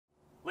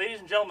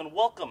and gentlemen,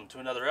 welcome to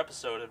another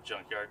episode of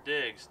Junkyard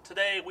Digs.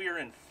 Today we are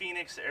in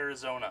Phoenix,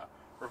 Arizona,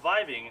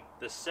 reviving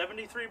the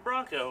 73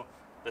 Bronco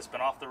that's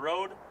been off the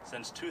road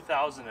since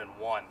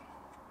 2001.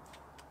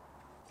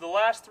 For the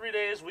last 3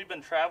 days we've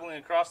been traveling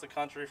across the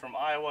country from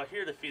Iowa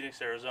here to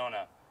Phoenix,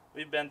 Arizona.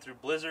 We've been through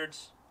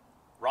blizzards,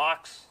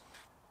 rocks,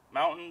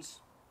 mountains,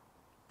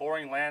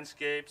 boring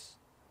landscapes,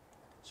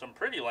 some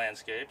pretty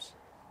landscapes,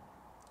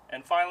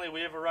 and finally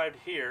we have arrived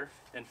here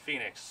in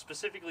Phoenix,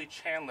 specifically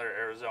Chandler,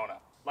 Arizona.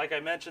 Like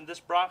I mentioned, this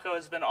Bronco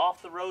has been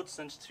off the road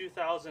since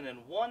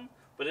 2001,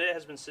 but it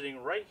has been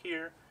sitting right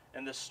here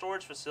in this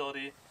storage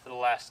facility for the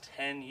last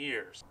 10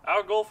 years.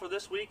 Our goal for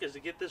this week is to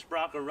get this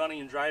Bronco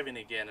running and driving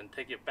again and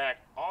take it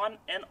back on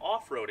and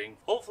off-roading.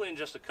 Hopefully in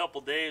just a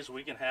couple days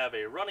we can have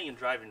a running and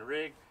driving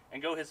rig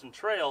and go hit some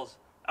trails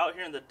out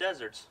here in the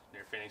deserts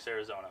near Phoenix,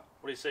 Arizona.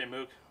 What do you say,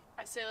 Mook?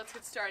 I say let's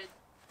get started.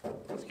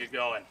 Let's get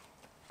going.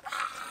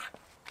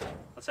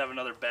 Let's have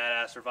another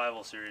badass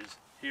survival series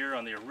here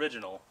on the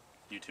original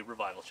YouTube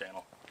Revival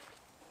channel.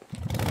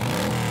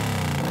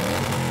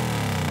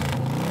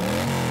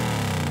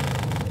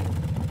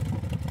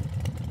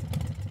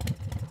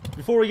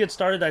 Before we get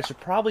started, I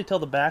should probably tell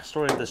the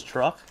backstory of this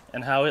truck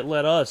and how it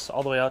led us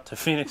all the way out to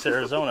Phoenix,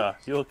 Arizona.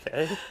 You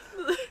okay?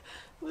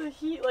 The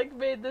heat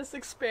made this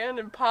expand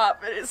and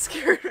pop, and it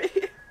scared me.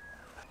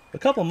 A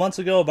couple months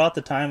ago, about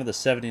the time of the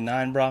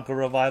 79 Bronco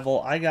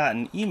Revival, I got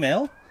an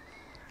email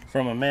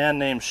from a man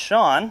named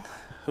Sean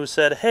who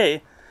said,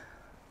 "Hey,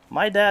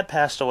 my dad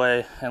passed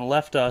away and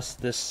left us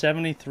this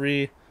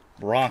 73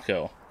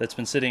 Bronco that's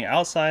been sitting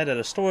outside at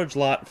a storage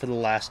lot for the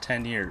last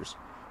 10 years.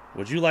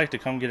 Would you like to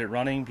come get it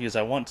running? Because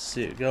I want to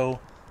see it go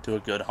to a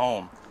good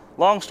home."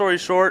 Long story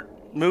short,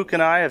 Mook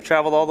and I have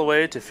traveled all the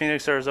way to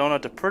Phoenix, Arizona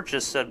to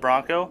purchase said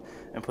Bronco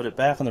and put it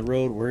back on the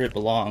road where it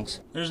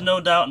belongs. There's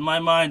no doubt in my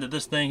mind that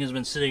this thing has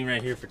been sitting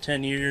right here for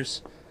 10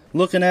 years.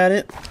 Looking at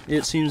it,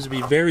 it seems to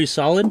be very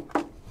solid.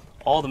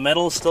 All the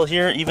metal is still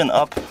here, even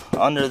up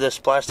under this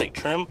plastic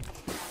trim.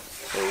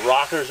 The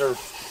rockers are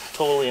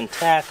totally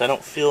intact. I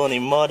don't feel any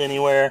mud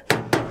anywhere.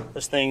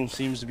 This thing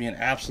seems to be an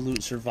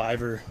absolute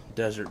survivor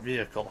desert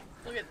vehicle.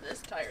 Look at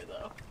this tire,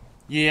 though.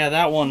 Yeah,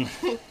 that one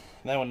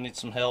needs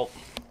some help.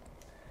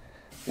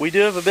 We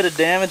do have a bit of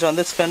damage on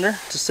this fender,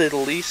 to say the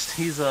least.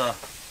 He's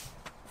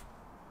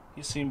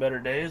seen better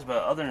days,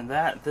 but other than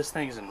that, this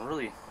thing is in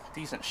really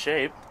decent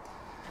shape.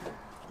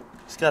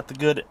 It's got the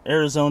good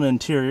Arizona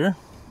interior,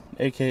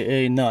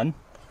 aka none.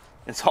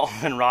 It's all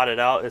been rotted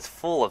out. It's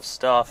full of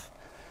stuff.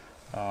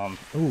 Oh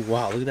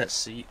wow, look at that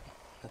seat.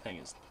 That thing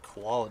is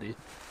quality.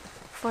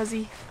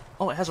 Fuzzy.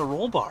 Oh, it has a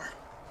roll bar.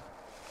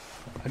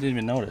 I didn't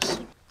even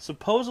notice.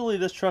 Supposedly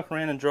this truck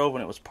ran and drove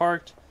when it was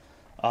parked.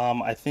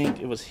 I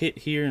think it was hit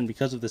here, and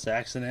because of this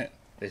accident,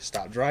 they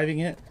stopped driving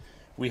it.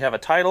 We have a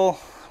title.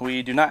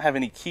 We do not have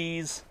any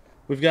keys.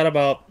 We've got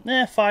about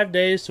 5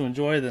 days to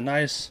enjoy the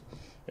nice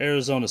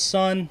Arizona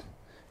sun,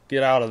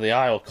 get out of the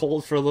Iowa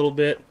cold for a little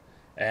bit,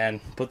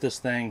 and put this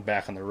thing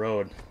back on the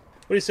road.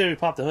 What do you say we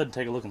pop the hood and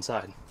take a look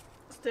inside?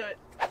 Let's do it.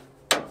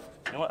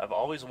 You know what? I've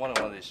always wanted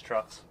one of these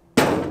trucks,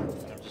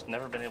 and I've just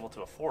never been able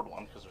to afford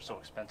one because they're so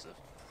expensive.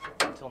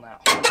 Until now.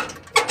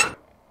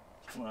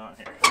 What's going on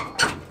here?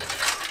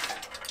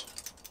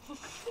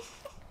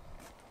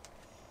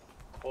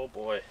 Oh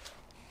boy.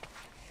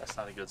 That's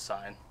not a good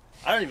sign.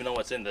 I don't even know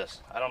what's in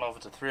this. I don't know if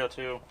it's a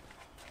 302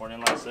 or an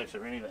inline 6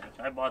 or anything.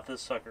 I bought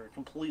this sucker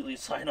completely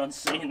sight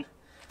unseen.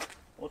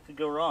 What could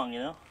go wrong, you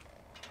know?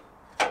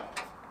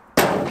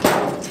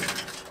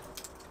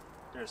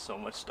 There's so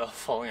much stuff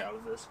falling out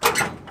of this.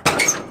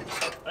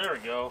 There we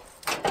go.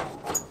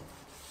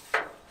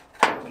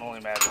 I can only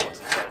imagine what's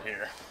inside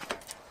here.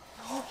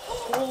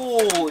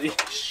 Holy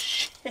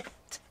shit!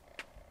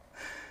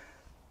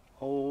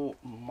 Oh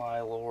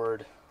my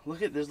lord.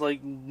 Look at this,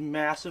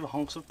 massive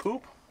hunks of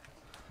poop.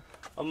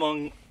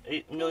 Among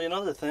 8 million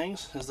other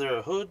things. Is there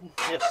a hood?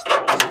 Yes,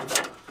 there is.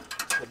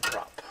 Hood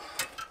prop.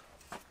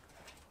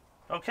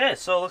 Okay,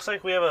 so it looks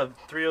like we have a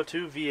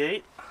 302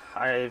 V8.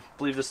 I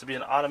believe this to be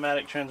an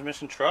automatic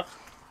transmission truck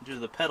due to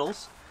the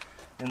pedals.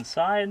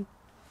 Inside,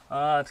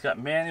 it's got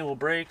manual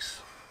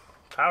brakes,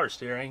 power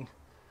steering,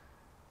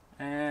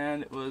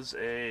 and it was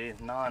a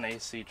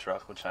non-AC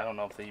truck, which I don't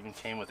know if they even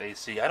came with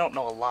AC. I don't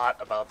know a lot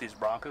about these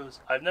Broncos.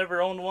 I've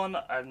never owned one,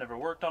 I've never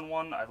worked on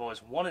one, I've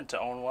always wanted to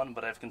own one,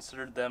 but I've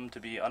considered them to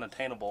be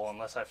unattainable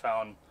unless I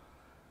found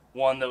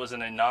one that was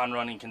in a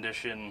non-running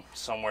condition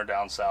somewhere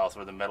down south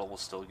where the metal was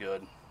still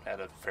good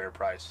at a fair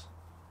price.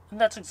 And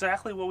that's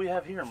exactly what we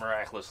have here,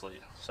 miraculously.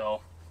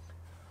 So,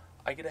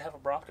 I get to have a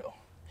Bronco.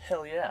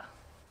 Hell yeah.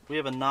 We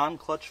have a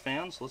non-clutch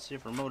fan, so let's see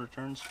if our motor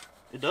turns.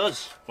 It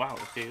does. Wow,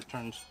 okay, it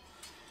turns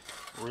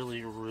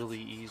really, really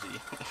easy.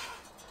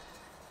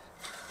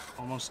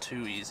 Almost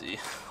too easy.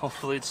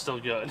 Hopefully it's still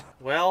good.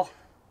 Well,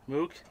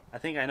 Mook, I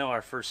think I know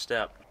our first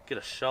step. Get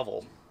a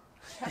shovel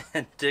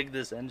and dig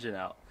this engine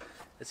out.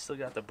 It's still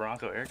got the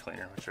Bronco air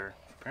cleaner, which are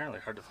apparently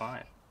hard to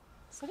find.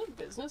 Is that a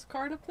business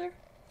card up there?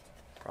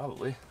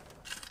 Probably.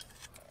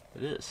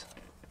 It is.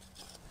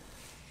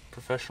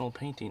 Professional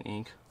painting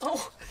ink.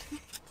 Oh.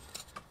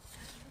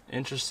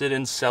 Interested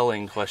in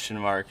selling, question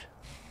mark.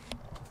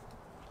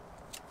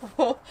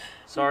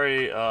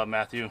 Sorry,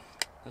 Matthew.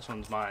 This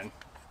one's mine.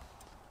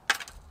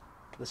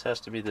 This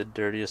has to be the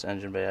dirtiest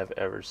engine bay I've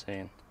ever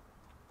seen.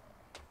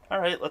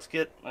 Alright, let's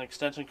get an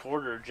extension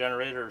cord or a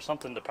generator or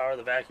something to power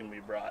the vacuum we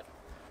brought.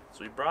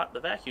 So we brought the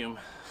vacuum,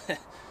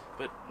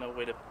 but no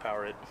way to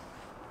power it.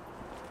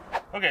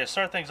 Okay, to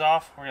start things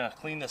off, we're going to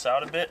clean this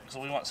out a bit because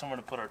we want somewhere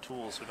to put our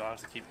tools so we don't have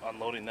to keep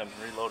unloading them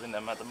and reloading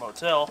them at the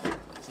motel,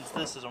 since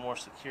this is a more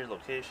secure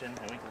location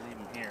and we can leave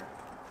them here.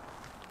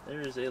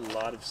 There is a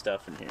lot of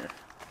stuff in here.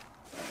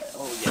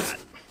 Oh yeah.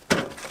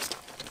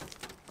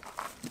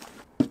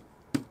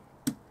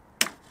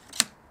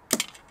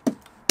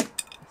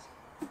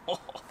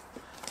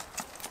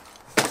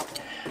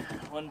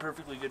 One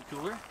perfectly good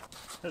cooler.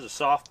 There's a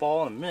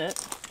softball and a mitt.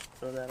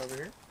 Throw that over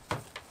here.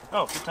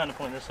 Oh, good time to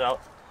point this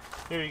out.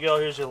 Here you go.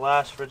 Here's your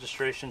last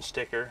registration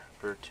sticker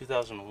for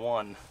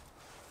 2001.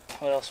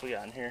 What else we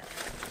got in here?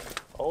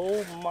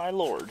 Oh my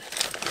lord.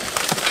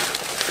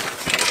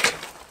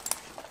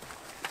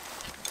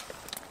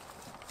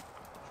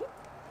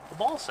 A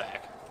ball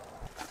sack.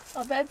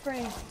 A bed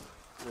frame.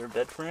 Is there a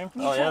bed frame?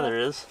 Yeah. Oh yeah, there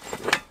is.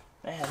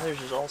 Man, there's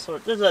just all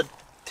sorts. There's a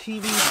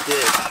TV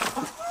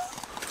dish.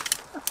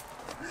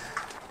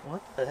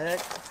 What the heck?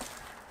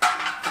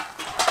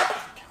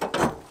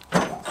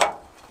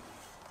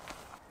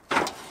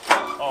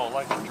 Oh,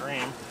 like a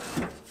dream.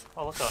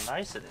 Oh, look how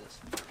nice it is.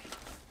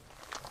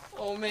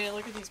 Oh man,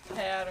 look at these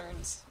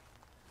patterns.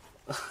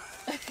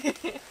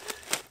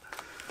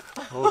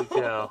 Holy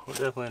cow, we're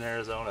definitely in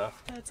Arizona.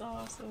 That's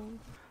awesome.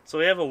 So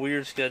we have a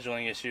weird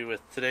scheduling issue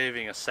with today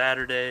being a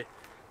Saturday,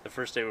 the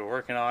first day we're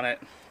working on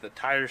it. The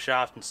tire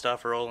shops and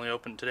stuff are only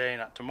open today,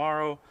 not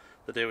tomorrow,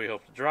 the day we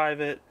hope to drive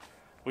it.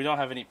 We don't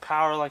have any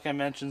power like I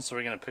mentioned, so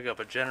we're going to pick up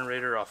a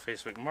generator off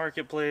Facebook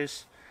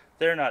Marketplace.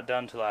 They're not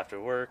done till after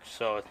work,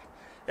 so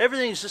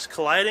everything's just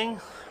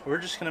colliding. We're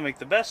just going to make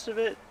the best of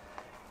it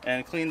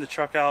and clean the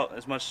truck out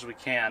as much as we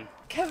can.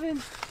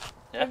 Kevin,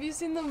 Yeah? have you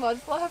seen the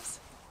mud flaps?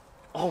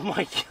 Oh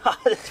my god,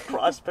 it's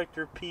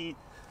Prospector Pete.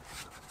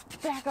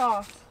 Back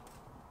off.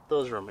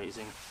 Those are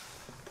amazing.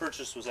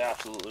 Purchase was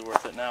absolutely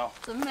worth it now.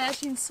 It's a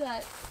matching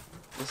set.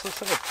 This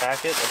looks like a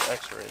packet of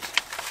x-rays.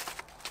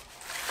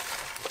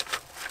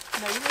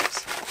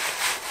 Negatives?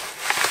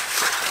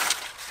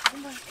 Oh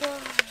my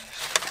gosh.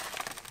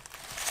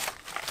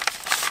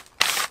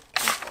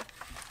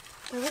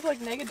 They look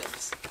like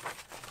negatives.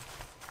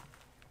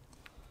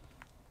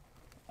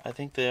 I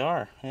think they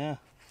are, yeah.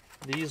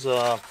 These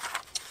will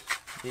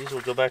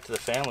go back to the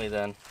family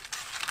then.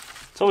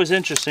 It's always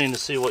interesting to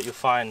see what you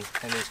find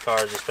in these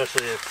cars,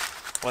 especially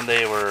when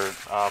they were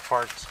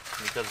parked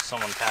because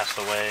someone passed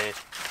away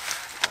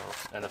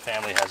and the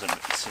family hasn't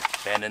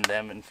been in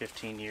them in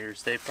 15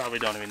 years. They probably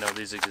don't even know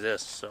these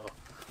exist, so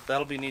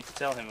that'll be neat to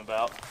tell him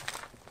about.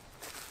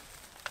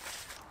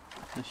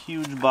 A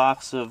huge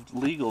box of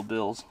legal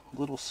bills,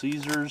 Little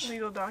Caesars.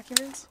 Legal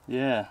documents?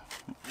 Yeah.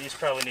 These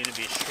probably need to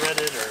be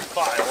shredded or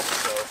filed,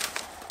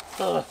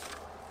 so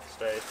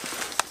stay.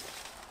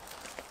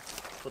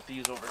 Put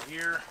these over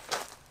here.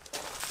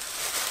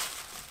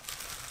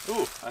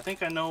 Ooh, I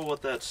think I know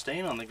what that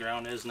stain on the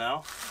ground is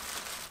now.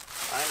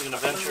 I'm going to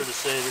venture to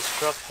say this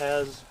truck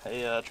has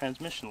a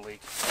transmission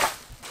leak.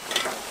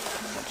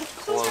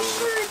 Those are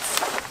shirts.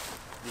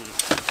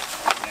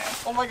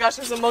 Oh my gosh,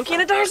 there's a monkey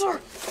and a dinosaur.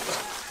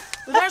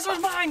 The dinosaur's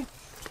mine.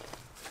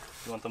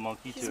 You want the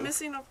monkey too? He's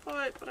missing a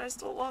foot, but I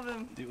still love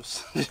him. Do you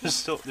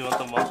want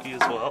the monkey as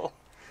well?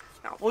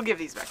 No, we'll give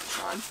these back to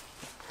Sean.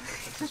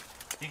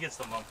 He gets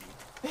the monkey.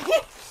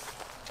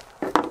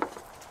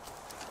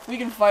 We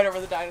can fight over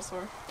the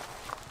dinosaur.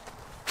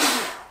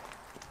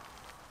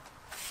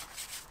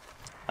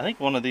 I think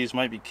one of these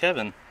might be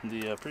Kevin,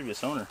 the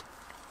previous owner.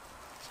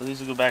 So these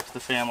will go back to the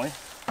family.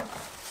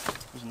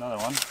 There's another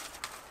one.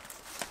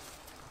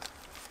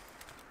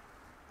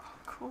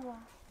 Cool.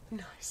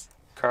 Nice.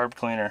 Carb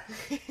cleaner.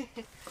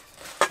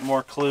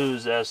 More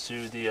clues as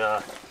to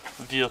the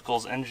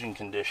vehicle's engine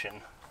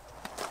condition.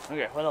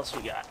 Okay, what else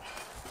we got?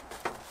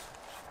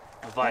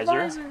 A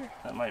visor.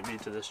 That might be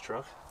to this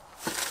truck.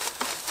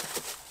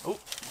 Oh.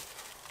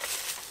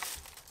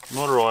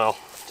 Motor oil,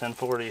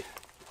 1040.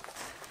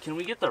 Can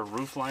we get the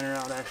roof liner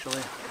out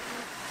actually?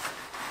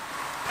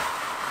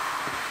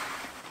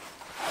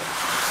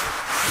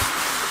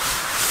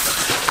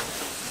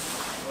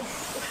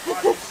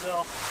 Watch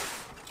yourself.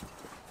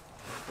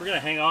 We're gonna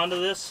hang on to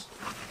this,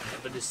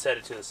 but just set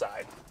it to the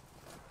side.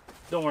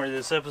 Don't worry,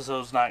 this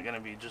episode's not gonna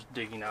be just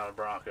digging out a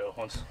Bronco.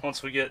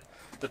 Once we get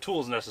the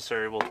tools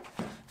necessary, we'll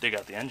dig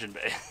out the engine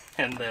bay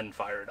and then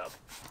fire it up.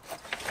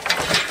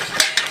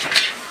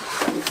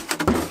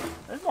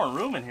 There's more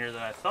room in here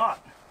than I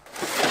thought.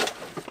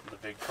 The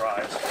big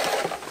prize.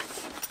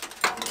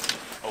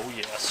 Oh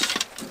yes.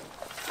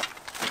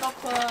 Golf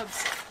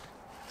clubs.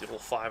 The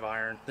old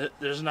 5-iron.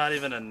 There's not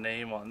even a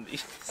name on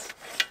these.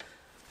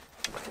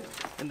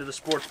 Into the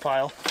sports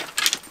pile.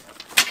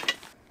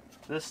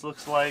 This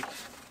looks like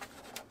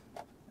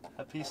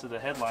a piece of the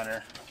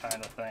headliner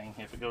kind of thing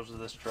if it goes to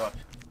this truck.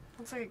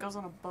 Looks like it goes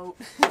on a boat.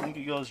 I think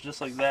it goes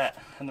just like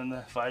that, and then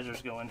the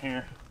visors go in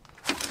here.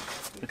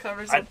 It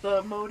covers up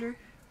the motor.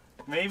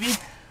 Maybe.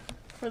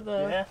 For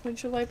the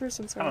windshield wipers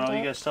since I don't know,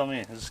 you guys tell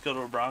me. Does this go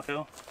to a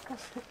Bronco?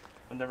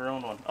 I've never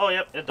owned one. Oh,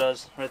 yep, it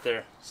does. Right there.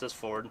 It says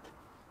Ford.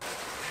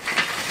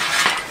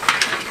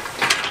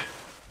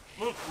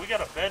 Look, we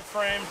got a bed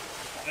frame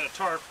and a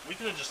tarp. We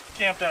could have just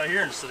camped out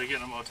here instead of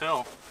getting a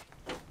motel.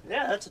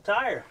 Yeah, that's a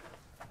tire.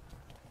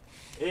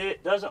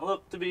 It doesn't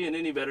look to be in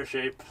any better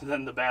shape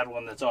than the bad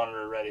one that's on it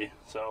already.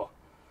 So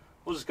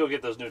we'll just go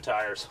get those new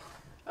tires.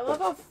 I love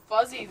how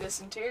fuzzy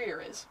this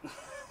interior is.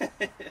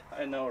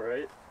 I know,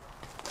 right?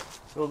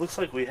 So it looks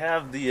like we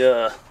have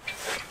the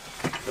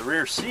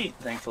rear seat,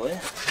 thankfully.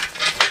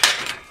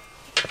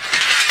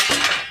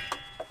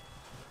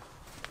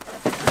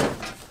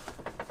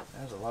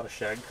 There's a lot of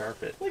shag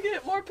carpet. Look at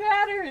it, more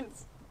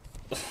patterns.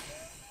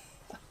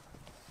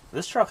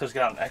 This truck has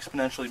gotten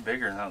exponentially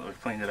bigger now that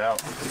we've cleaned it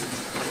out.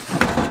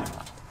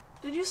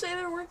 Did you say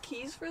there were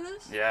keys for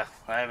this? Yeah,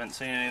 I haven't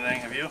seen anything.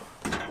 Have you?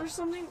 There's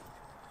something.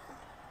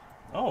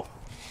 Oh.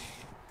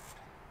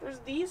 There's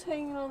these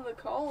hanging on the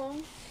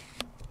column.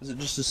 Is it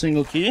just a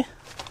single key?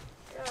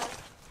 Yeah.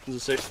 Does it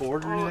say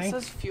Ford or anything? Oh,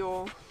 it says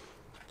fuel.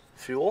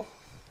 Fuel?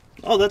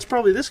 Oh, that's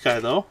probably this guy,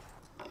 though.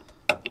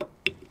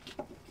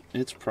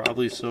 It's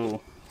probably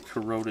so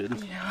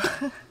corroded.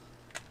 Yeah.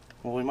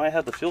 Well, we might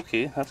have the fuel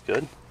key. That's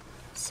good.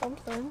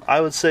 Something.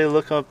 I would say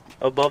look up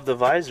above the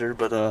visor,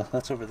 but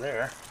that's over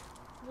there.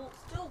 Well,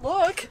 still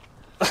look.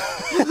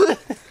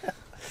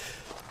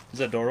 Is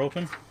that door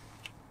open?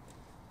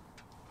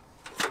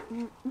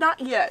 Not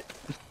yet.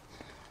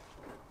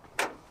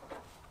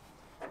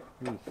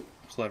 Ooh,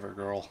 clever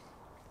girl.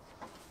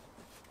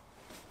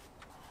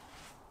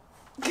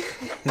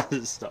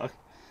 It's stuck.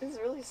 It's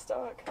really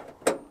stuck.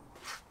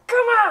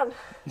 Come on!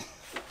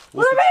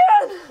 Whoop Let me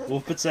in!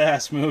 Whoop its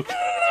ass, Mook.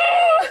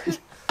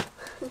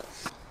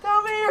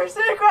 Tell me your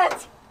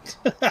secrets!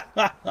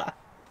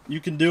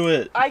 You can do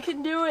it. I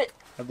can do it.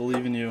 I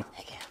believe in you.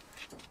 I can.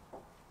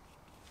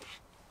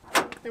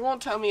 They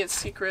won't tell me its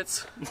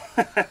secrets.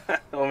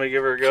 Want me to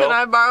give her a go? Can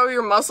I borrow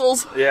your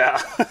muscles?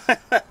 Yeah.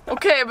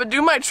 Okay, but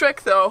do my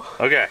trick though.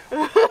 Okay.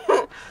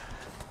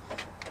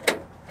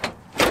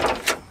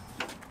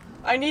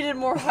 I needed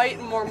more height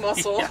and more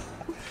muscle. Yeah.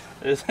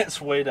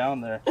 It's way down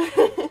there.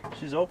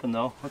 She's open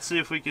though. Let's see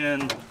if we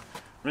can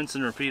rinse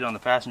and repeat on the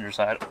passenger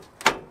side.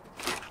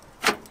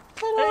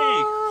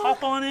 Hey,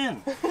 hop on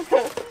in.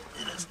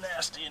 It is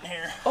nasty in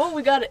here. Oh,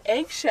 we got an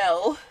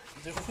eggshell.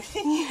 Do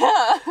we?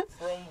 Yeah.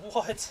 From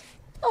what?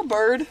 A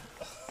bird.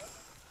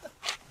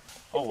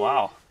 Oh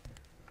wow.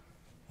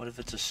 What if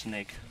it's a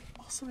snake?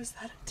 Also, is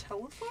that a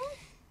telephone?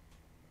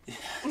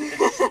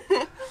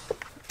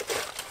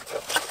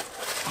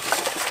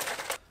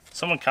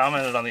 Someone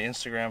commented on the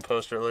Instagram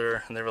post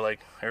earlier, and they were like,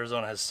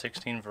 Arizona has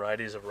 16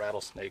 varieties of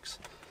rattlesnakes.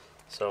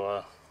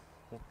 So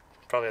we'll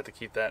probably have to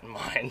keep that in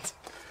mind.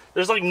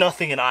 There's like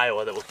nothing in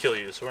Iowa that will kill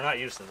you, so we're not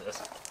used to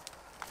this.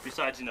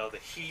 Besides, you know, the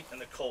heat and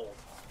the cold.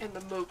 And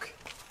the mook.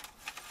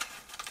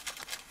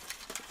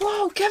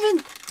 Whoa,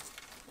 Kevin!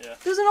 Yeah.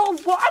 There's an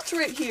old watch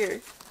right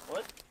here.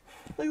 What?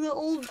 Like the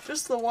old,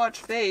 just the watch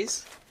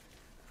face.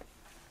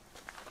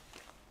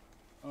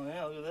 Oh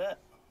yeah, look at that.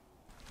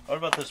 What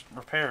about this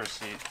repair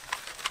seat?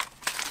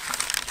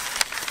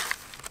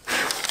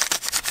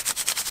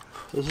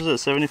 This is at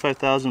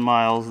 75,000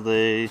 miles.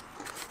 They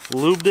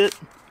lubed it.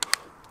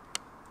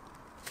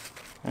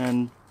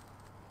 And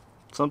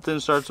something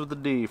starts with a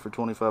D for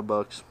 25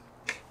 bucks.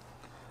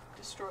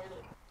 Destroyed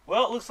it.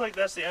 Well, it looks like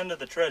that's the end of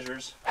the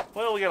treasures.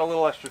 Well, we got a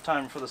little extra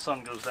time before the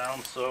sun goes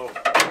down, so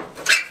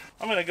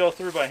I'm going to go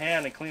through by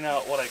hand and clean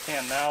out what I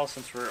can now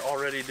since we're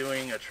already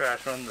doing a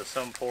trash run to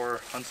some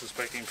poor,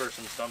 unsuspecting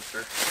person's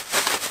dumpster.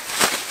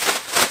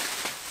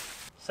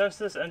 Since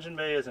this engine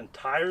bay is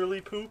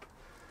entirely poop,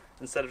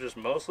 instead of just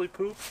mostly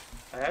poop,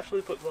 I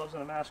actually put gloves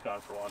and a mask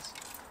on for once.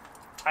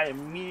 I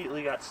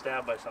immediately got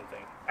stabbed by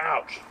something.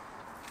 Ouch!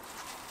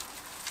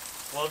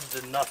 Gloves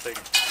did nothing.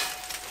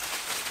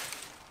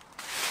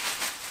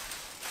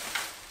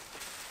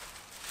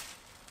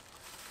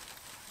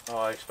 Oh,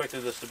 I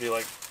expected this to be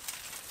like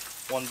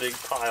one big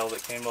pile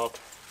that came up.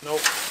 Nope.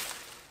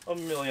 A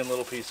million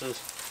little pieces.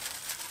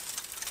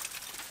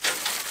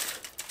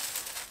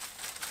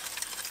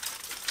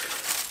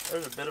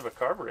 There's a bit of a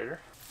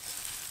carburetor.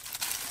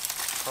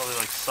 Probably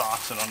like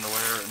socks and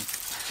underwear and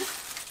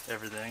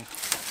everything.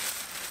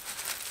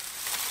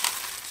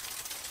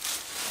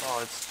 Oh,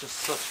 it's just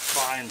such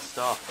fine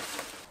stuff.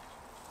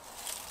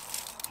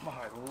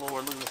 My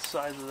lord, look at the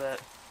size of that.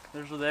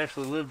 There's where they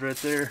actually lived right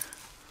there.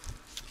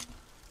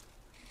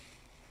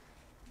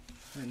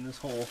 In this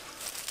hole.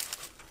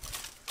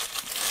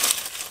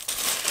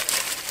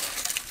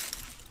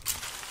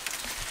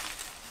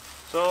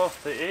 So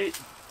they ate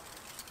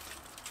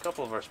a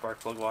couple of our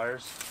spark plug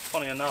wires.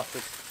 Funny enough,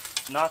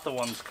 it's not the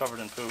ones covered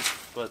in poop,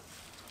 but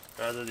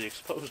rather the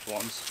exposed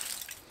ones.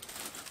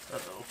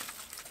 Uh-oh.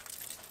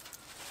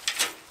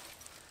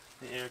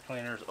 The air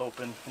cleaner is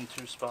open in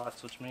 2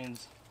 spots, which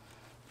means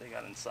they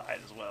got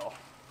inside as well.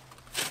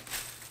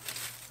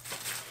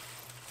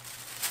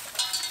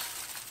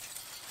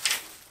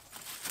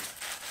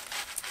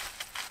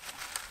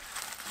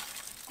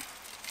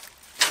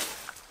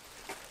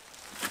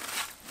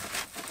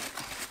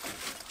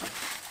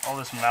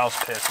 this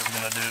mouse piss is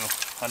going to do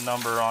a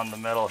number on the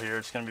metal here.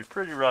 It's going to be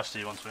pretty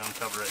rusty once we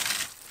uncover it,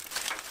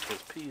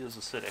 because pee is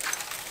acidic.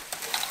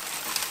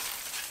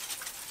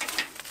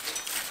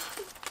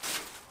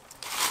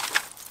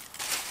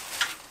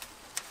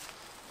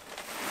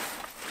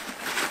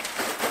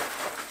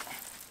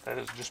 That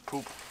is just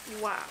poop.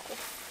 Wow.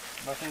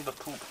 Nothing but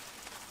poop.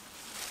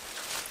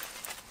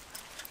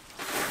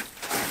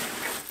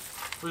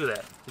 Look at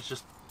that. It's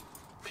just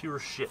pure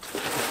shit.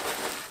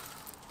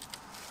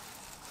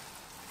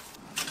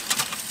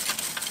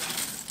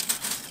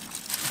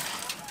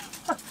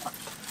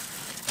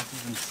 This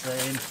is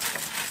insane.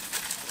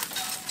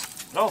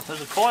 Oh,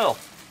 there's a coil.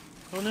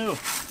 Who knew?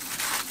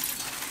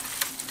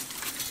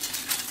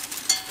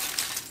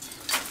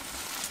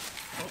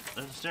 Oh,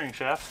 there's a steering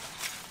shaft.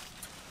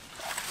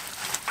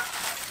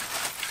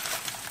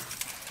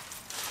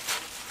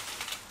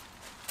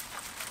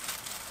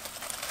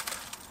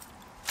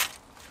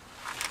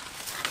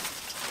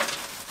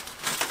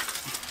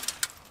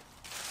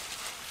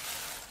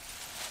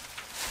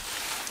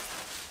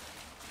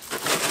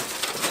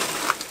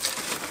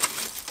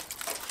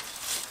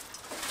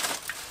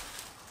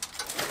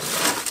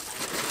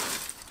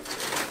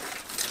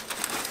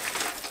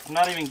 I'm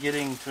not even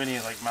getting to any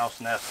like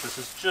mouse nests. This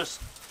is just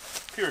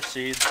pure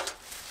seeds.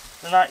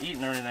 They're not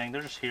eating or anything.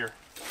 They're just here.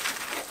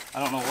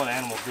 I don't know what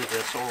animal did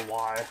this or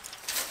why.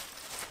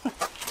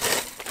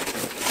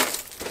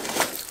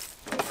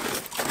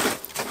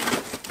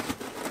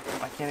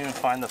 I can't even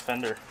find the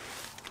fender.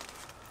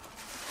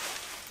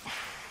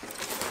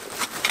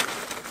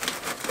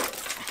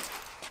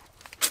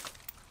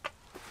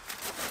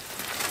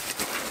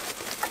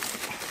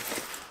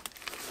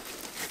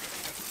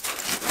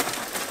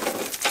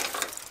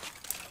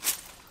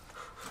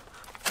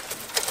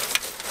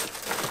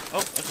 Oh,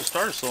 that's a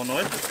starter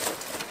solenoid.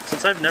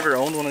 Since I've never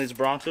owned one of these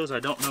Broncos, I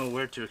don't know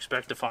where to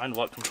expect to find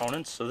what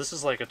components. So this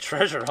is like a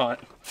treasure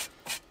hunt.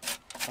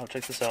 Oh,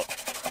 check this out.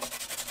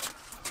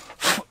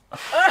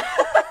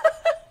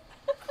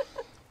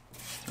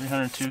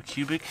 302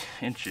 cubic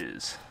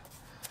inches.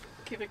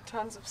 Cubic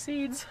tons of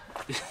seeds.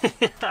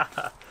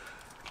 Yeah.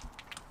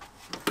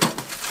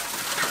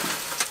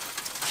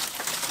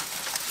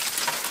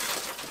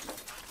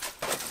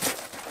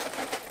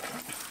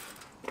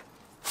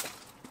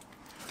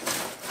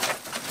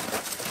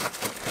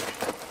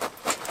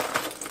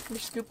 You're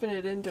scooping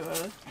it into a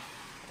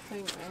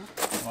thing, man.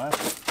 What?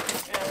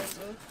 Yeah, there's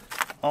a...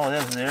 Oh,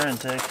 there's the air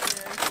intake.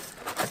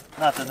 Yeah.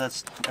 Not that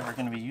that's ever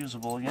going to be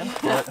usable again,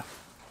 but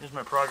here's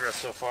my progress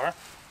so far.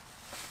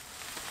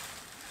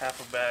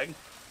 Half a bag.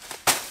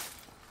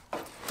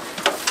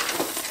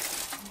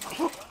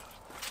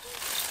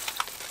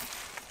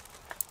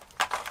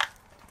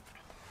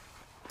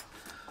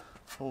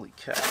 Holy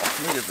cow,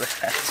 look at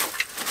that.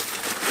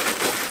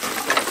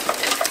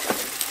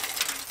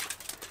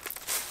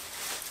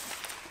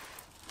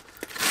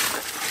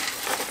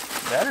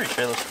 Battery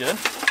tray looks good, I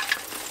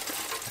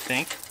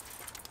think.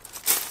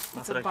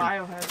 It's a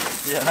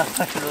biohazard. Yeah, not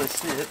that I can really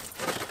see it.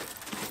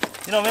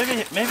 You know,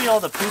 maybe all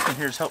the poop in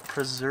here has helped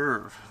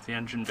preserve the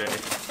engine bay.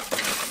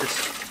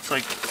 It's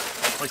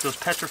like those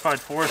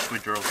petrified forests we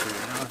drove through.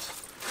 You know,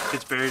 it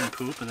gets buried in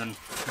poop and then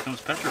becomes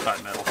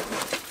petrified metal.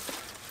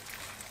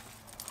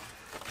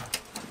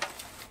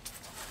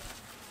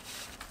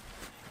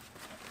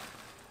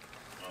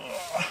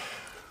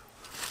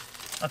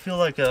 I feel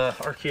like an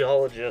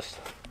archaeologist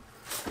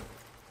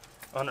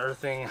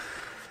unearthing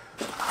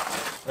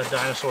a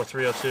dinosaur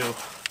 302.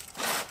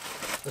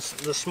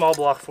 The small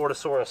block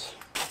Fortosaurus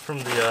from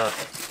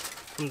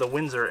the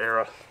Windsor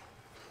era,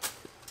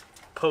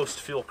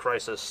 post-fuel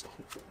crisis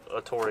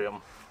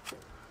autorium.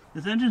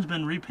 This engine's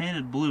been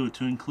repainted blue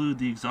to include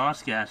the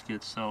exhaust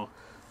gaskets, so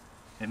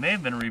it may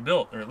have been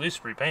rebuilt or at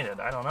least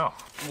repainted. I don't know.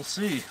 We'll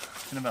see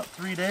in about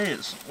 3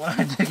 days when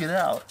I dig it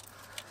out.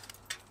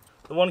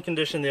 The one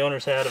condition the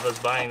owners had of us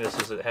buying this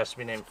is it has to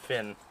be named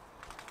Finn,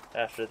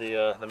 after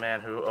the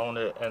man who owned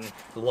it and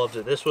loved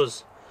it. This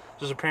was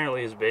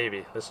apparently his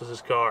baby. This was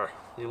his car.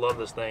 He loved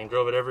this thing,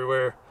 drove it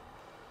everywhere,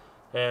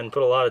 and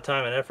put a lot of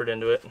time and effort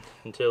into it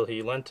until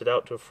he lent it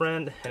out to a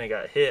friend and it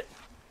got hit.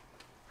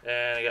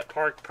 And it got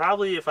parked,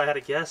 probably, if I had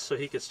to guess, so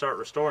he could start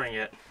restoring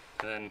it.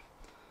 And then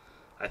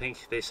I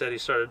think they said he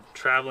started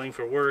traveling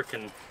for work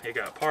and it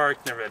got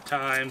parked, never had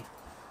time.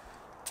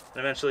 And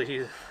eventually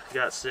he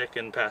got sick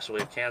and passed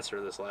away of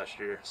cancer this last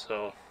year.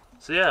 So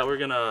yeah, we're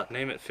gonna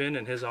name it Finn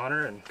in his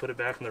honor and put it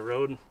back on the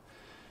road and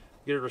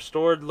get it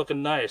restored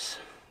looking nice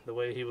the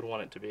way he would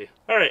want it to be.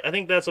 Alright, I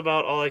think that's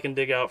about all I can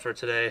dig out for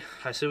today.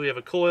 I see we have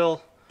a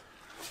coil,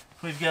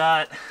 we've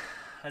got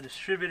a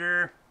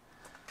distributor,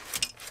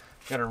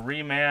 got a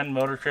reman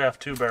Motorcraft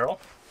 2-barrel,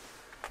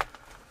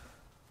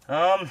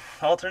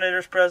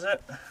 alternators present.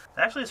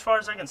 Actually, as far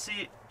as I can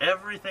see,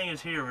 everything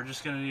is here. We're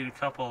just gonna need a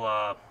couple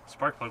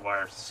spark plug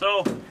wires.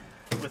 So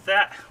with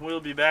that, we'll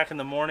be back in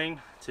the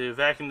morning to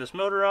vacuum this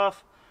motor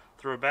off,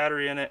 throw a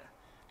battery in it,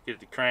 get it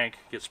to crank,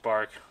 get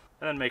spark,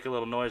 and then make a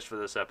little noise for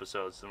this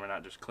episode so we're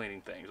not just cleaning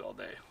things all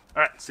day.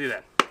 Alright, see you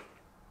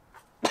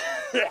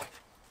then.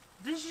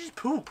 This is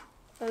poop.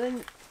 And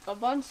then a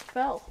bunch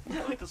fell.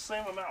 Like the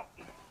same amount.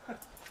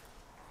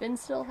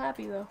 Finn's still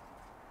happy though.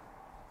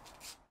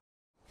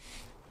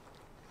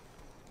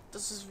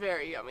 This is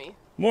very yummy.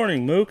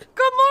 Morning, Mook.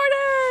 Good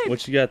morning!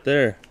 What you got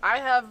there? I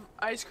have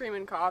ice cream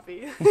and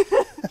coffee.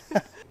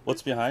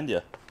 What's behind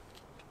you?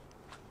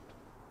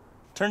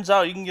 Turns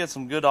out you can get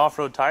some good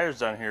off-road tires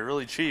down here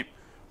really cheap.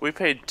 We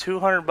paid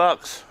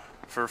 $200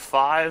 for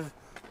 5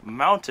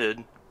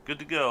 mounted, good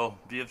to go,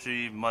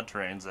 BFG mud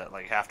terrains at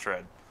like half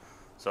tread.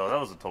 So that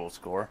was a total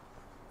score.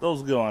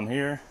 Those go on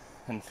here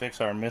and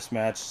fix our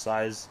mismatched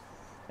size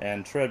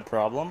and tread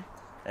problem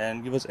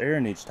and give us air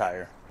in each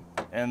tire.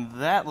 And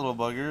that little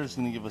bugger is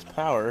going to give us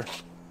power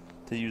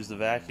to use the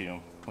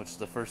vacuum, which is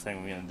the first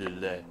thing we're going to do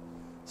today.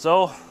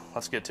 So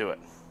let's get to it.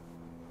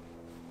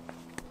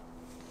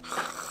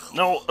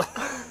 No.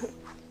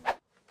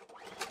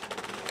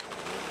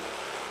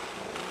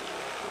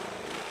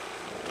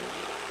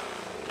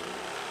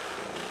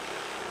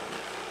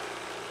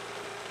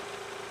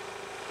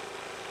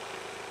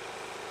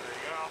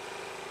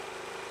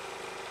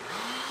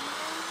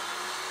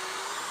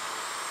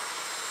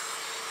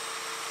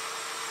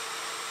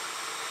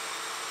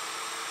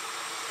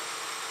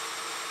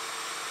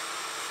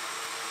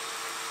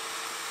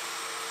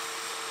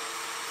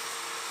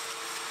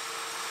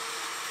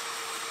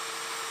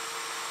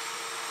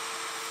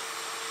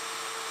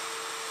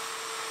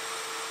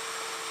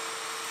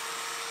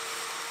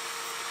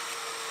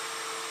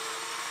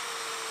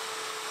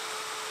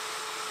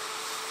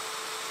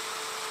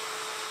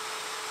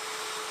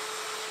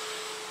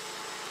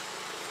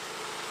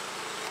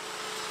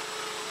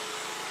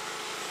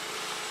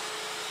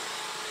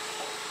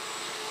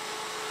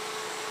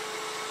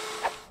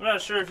 I'm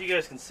not sure if you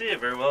guys can see it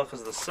very well because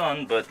of the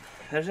sun, but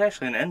there's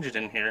actually an engine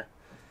in here.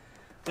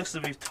 Looks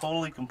to be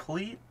totally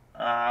complete.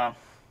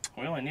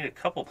 We only need a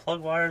couple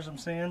plug wires, I'm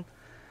seeing.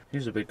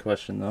 Here's a big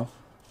question though.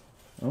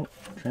 Oh,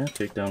 tram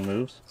takedown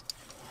moves.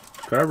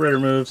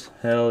 Carburetor moves.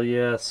 Hell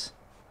yes.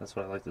 That's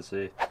what I like to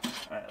see.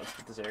 Alright, let's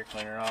get this air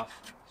cleaner off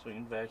so we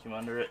can vacuum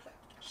under it.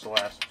 Just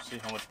last, see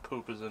how much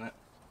poop is in it.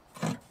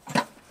 I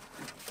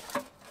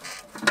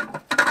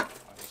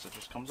guess it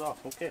just comes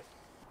off. Okay.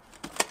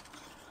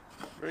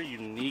 Very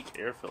unique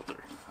air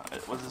filter.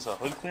 Was this a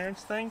hood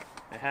clearance thing?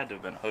 It had to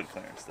have been a hood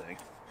clearance thing.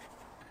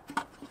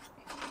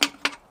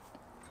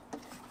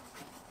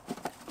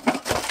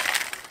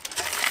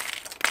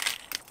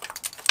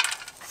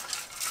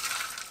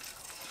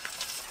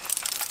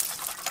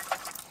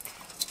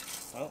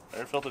 Well,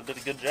 air filter did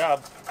a good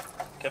job.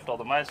 Kept all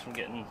the mice from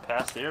getting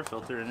past the air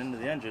filter and into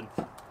the engine.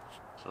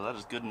 So that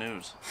is good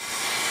news.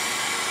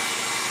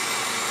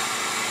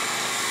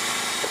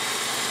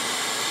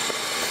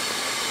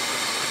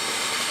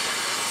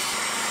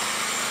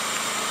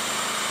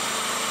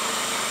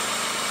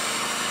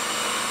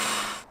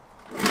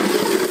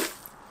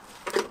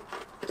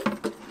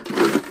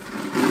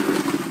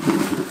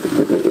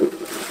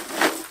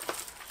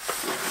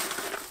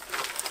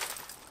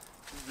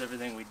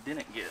 Everything we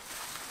didn't get.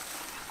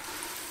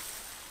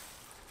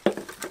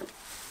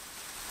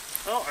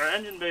 Well, our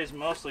engine bay is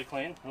mostly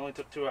clean. It only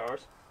took 2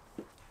 hours.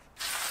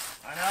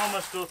 I now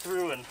must go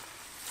through and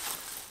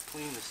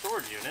clean the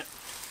storage unit.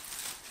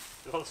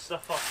 Get all the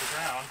stuff off the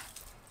ground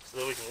so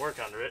that we can work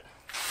under it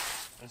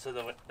and so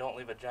that we don't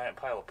leave a giant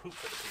pile of poop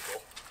for the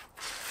people.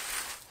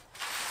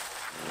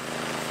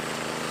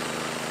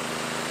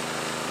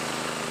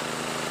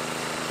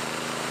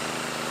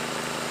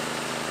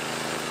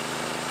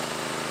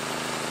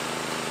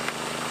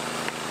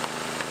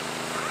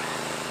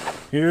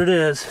 Here it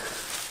is.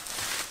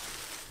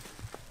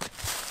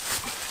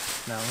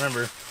 Now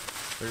remember,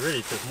 we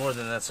already took more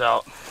than that's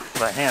out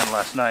by hand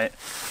last night.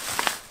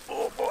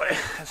 Oh boy,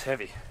 that's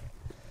heavy.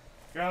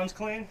 Ground's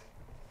clean.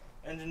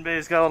 Engine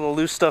bay's got all the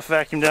loose stuff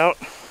vacuumed out.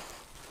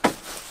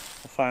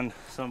 We'll find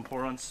some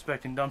poor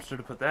unsuspecting dumpster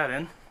to put that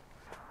in.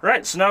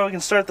 Right, so now we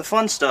can start the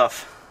fun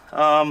stuff.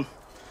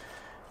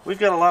 We've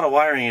got a lot of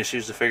wiring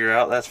issues to figure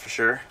out, that's for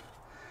sure.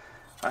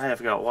 I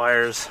have got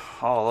wires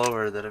all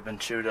over that have been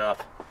chewed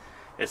up.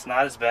 It's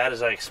not as bad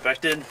as I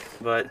expected,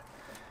 but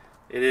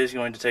it is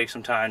going to take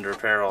some time to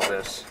repair all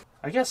this.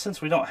 I guess since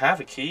we don't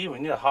have a key, we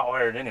need to hot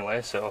wire it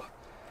anyway, so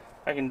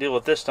I can deal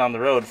with this down the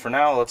road. For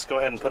now, let's go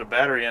ahead and put a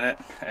battery in it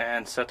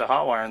and set the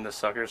hot wire in this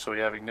sucker so we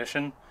have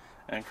ignition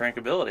and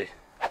crankability.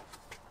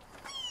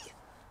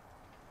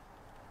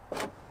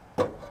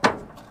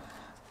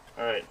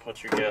 Alright,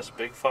 what's your guess?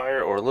 Big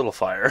fire or little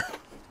fire?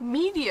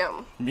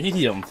 Medium.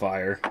 Medium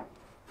fire.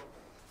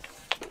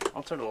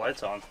 I'll turn the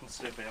lights on. Let's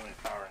see if we have any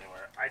power anywhere.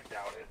 I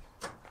doubt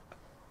it.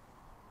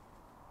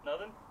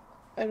 Nothing?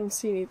 I don't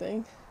see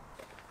anything.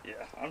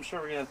 Yeah, I'm sure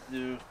we're gonna have to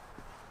do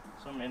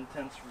some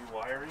intense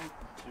rewiring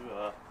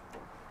to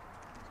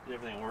get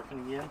everything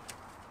working again.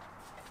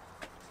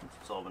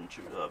 It's all been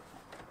chewed up.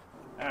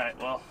 Alright,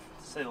 well,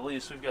 to say the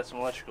least, we've got some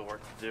electrical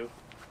work to do.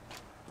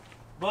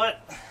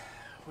 But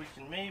we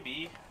can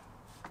maybe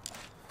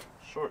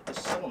short this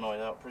solenoid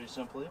out pretty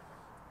simply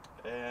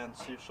and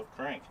see if she'll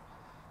crank.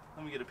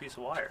 Let me get a piece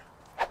of wire.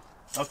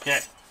 Okay.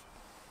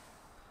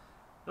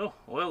 Oh,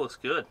 oil looks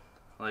good.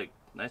 Like,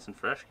 nice and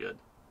fresh good.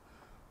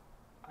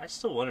 I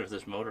still wonder if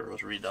this motor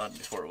was redone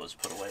before it was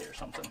put away or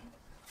something.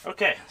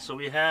 Okay, so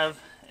we have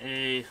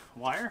a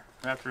wire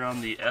wrapped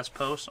around the S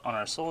post on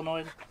our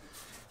solenoid.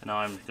 And now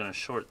I'm going to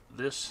short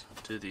this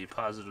to the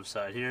positive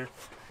side here.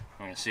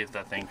 I'm going to see if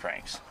that thing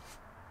cranks.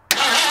 What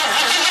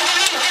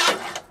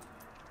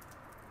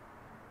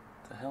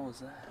the hell is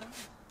that?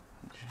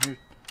 Did you hear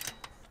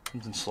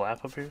something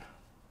slap up here?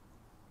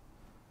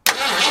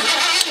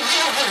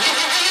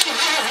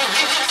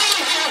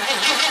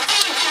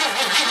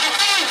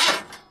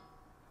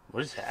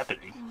 What is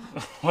happening?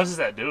 What is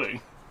that doing?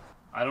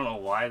 I don't know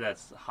why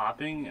that's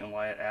hopping and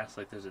why it acts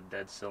like there's a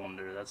dead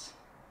cylinder. That's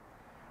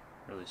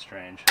really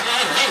strange.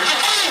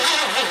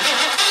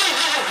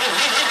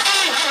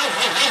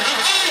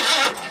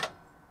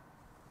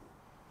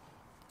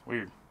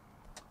 Weird.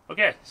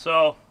 Okay,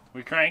 so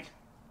we crank.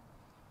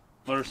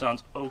 Motor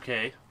sounds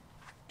okay.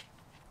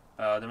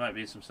 There might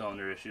be some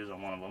cylinder issues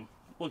on one of them.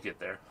 We'll get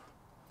there.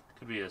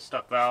 Could be a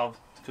stuck valve.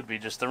 Could be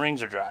just the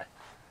rings are dry.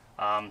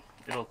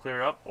 It'll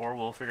clear up, or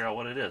we'll figure out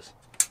what it is.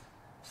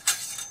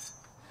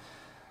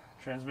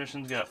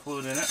 Transmission's got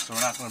fluid in it, so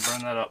we're not going to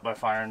burn that up by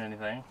firing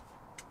anything.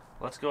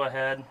 Let's go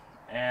ahead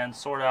and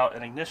sort out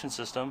an ignition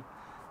system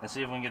and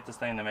see if we can get this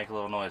thing to make a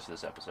little noise for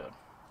this episode.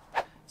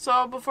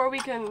 So before we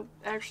can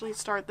actually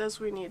start this,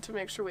 we need to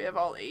make sure we have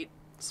all 8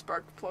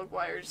 spark plug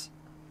wires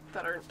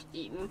that aren't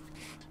eaten.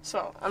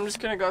 So I'm just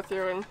going to go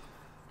through and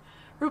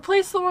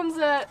replace the ones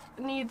that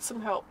need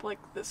some help, like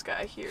this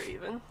guy here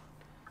even.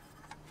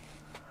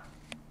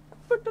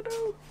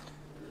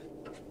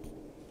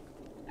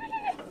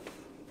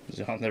 Is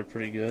it on there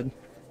pretty good?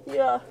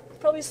 Yeah,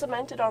 probably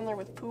cemented on there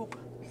with poop.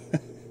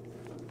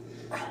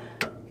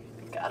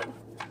 Got him.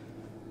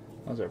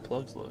 How's our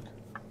plugs look?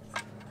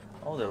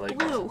 Oh, they're like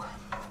blue.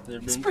 They've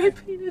been spray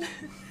painted.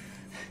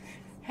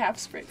 Half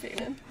spray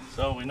painted.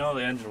 So we know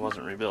the engine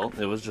wasn't rebuilt.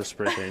 It was just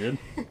spray painted.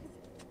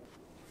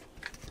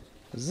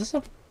 Is this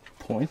a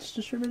points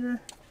distributor?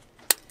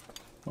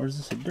 Or is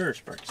this a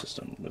Duraspark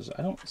system? Because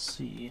I don't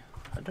see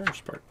a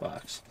Duraspark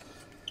box.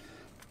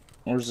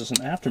 Or is this an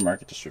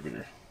aftermarket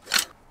distributor?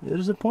 It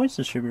is a points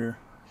distributor.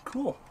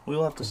 Cool. We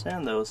will have to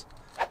sand those.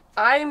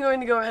 I am going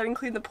to go ahead and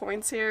clean the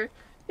points here.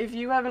 If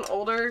you have an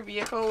older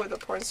vehicle with a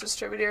points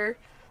distributor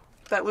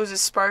that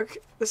loses spark,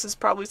 this is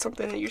probably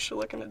something that you should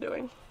look into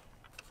doing.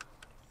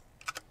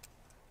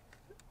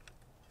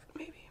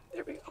 Maybe.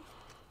 There we go.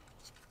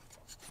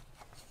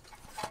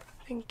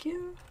 Thank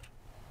you.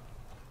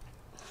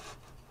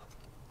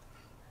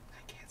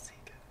 I can't see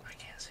good. I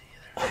can't see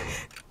either.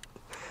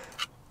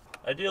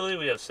 Ideally,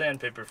 we have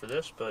sandpaper for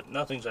this, but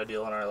nothing's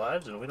ideal in our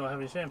lives, and we don't have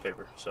any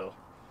sandpaper, so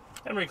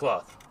emery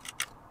cloth.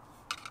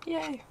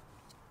 Yay.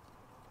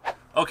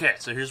 Okay,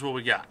 so here's what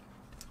we got.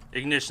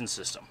 Ignition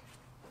system.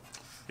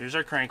 Here's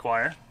our crank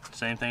wire.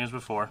 Same thing as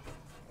before.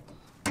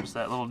 Just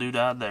that little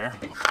doodad there.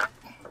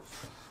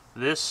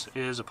 This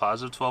is a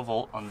positive 12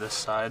 volt on this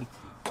side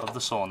of the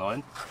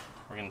solenoid.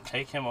 We're going to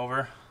take him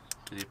over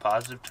to the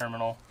positive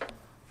terminal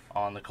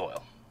on the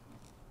coil.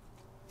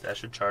 That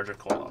should charge our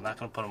coil. I'm not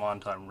going to put him on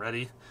until I'm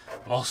ready.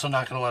 I'm also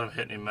not going to let him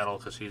hit any metal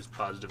because he's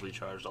positively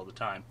charged all the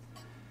time.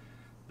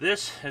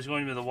 This is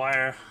going to be the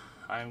wire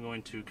I'm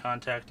going to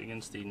contact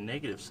against the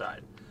negative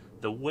side.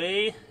 The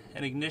way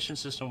an ignition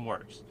system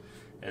works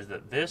is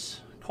that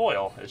this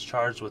coil is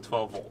charged with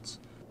 12 volts.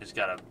 It's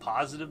got a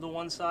positive to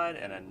one side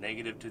and a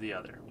negative to the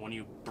other. When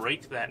you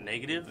break that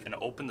negative and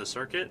open the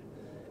circuit,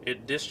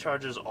 it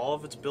discharges all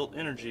of its built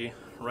energy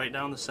right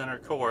down the center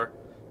core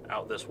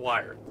out this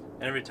wire.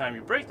 And every time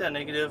you break that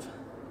negative,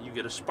 you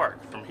get a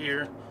spark from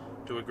here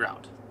to a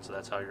ground. So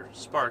that's how your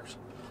sparks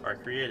are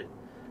created.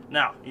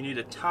 Now, you need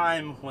a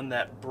time when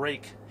that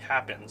break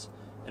happens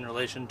in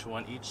relation to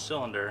when each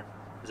cylinder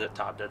is at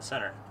top dead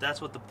center.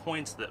 That's what the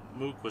points that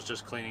Mook was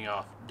just cleaning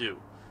off do.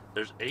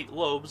 There's 8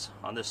 lobes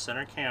on this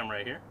center cam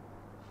right here.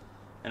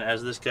 And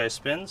as this guy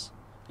spins,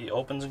 he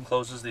opens and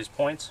closes these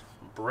points,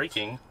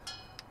 breaking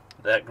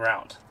that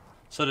ground.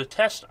 So to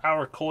test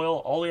our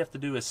coil, all we have to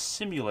do is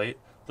simulate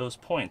those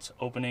points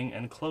opening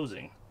and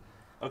closing.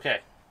 Okay,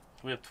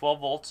 we have 12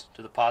 volts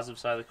to the positive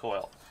side of the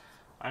coil.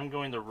 I'm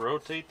going to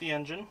rotate the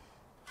engine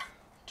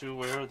to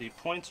where the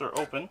points are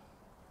open.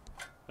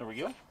 There we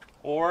go.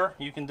 Or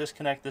you can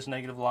disconnect this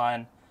negative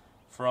line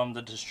from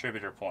the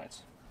distributor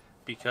points,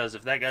 because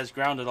if that guy's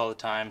grounded all the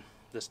time,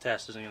 this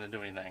test isn't going to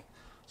do anything.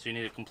 So you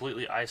need to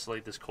completely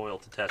isolate this coil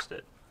to test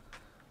it.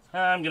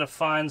 I'm going to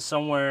find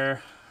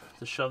somewhere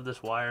to shove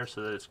this wire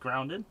so that it's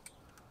grounded.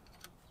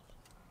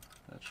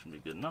 That should be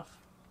good enough.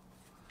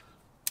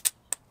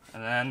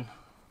 And then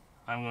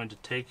I'm going to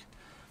take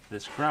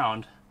this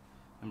ground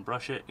and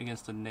brush it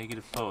against the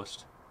negative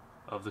post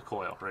of the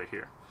coil right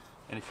here.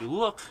 And if you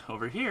look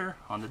over here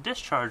on the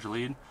discharge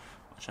lead,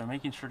 which I'm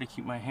making sure to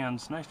keep my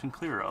hands nice and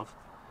clear of,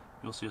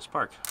 you'll see a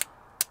spark.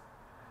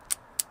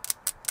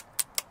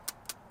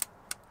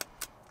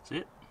 See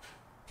it?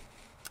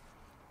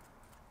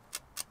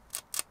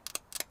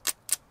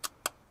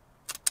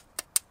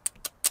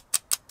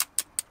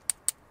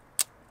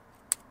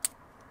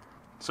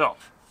 So,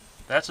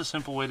 that's a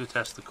simple way to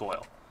test the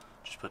coil.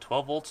 Just put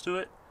 12 volts to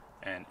it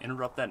and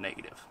interrupt that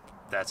negative.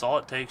 That's all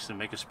it takes to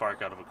make a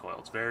spark out of a coil.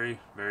 It's very,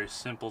 very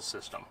simple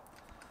system.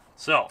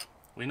 So,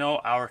 we know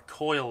our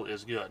coil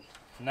is good.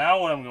 Now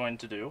what I'm going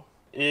to do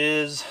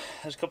is,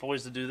 there's a couple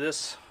ways to do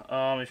this.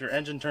 If your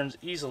engine turns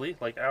easily,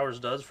 like ours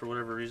does for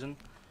whatever reason,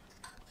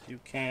 you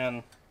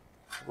can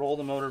roll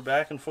the motor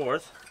back and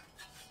forth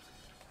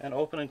and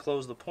open and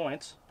close the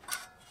points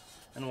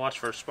and watch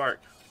for a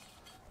spark.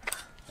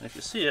 And if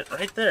you see it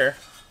right there,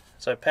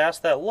 as I pass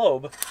that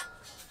lobe,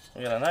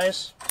 we got a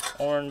nice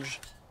orange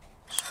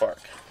spark.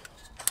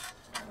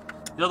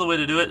 The other way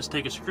to do it is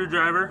take a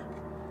screwdriver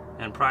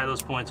and pry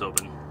those points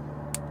open.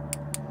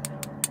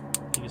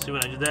 You can see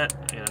when I did that,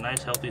 I got a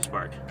nice healthy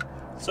spark.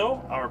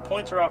 So our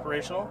points are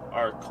operational,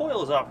 our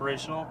coil is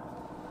operational.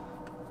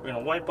 We're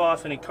going to wipe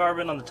off any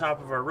carbon on the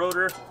top of our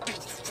rotor.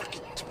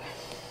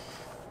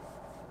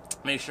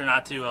 Make sure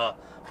not to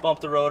bump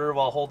the rotor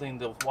while holding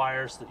the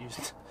wires that you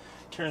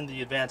turn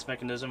the advance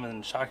mechanism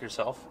and shock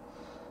yourself.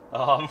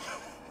 Yeah,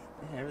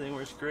 everything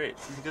works great.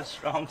 You got a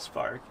strong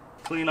spark.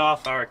 Clean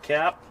off our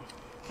cap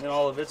and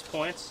all of its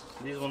points.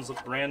 These ones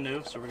look brand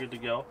new, so we're good to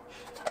go.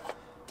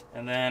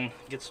 And then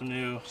get some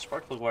new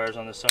spark plug wires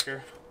on this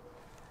sucker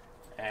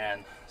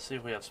and see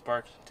if we have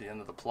spark at the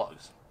end of the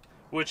plugs.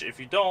 Which, if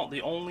you don't,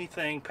 the only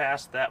thing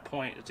past that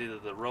point is either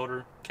the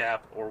rotor,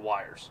 cap, or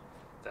wires.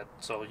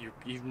 So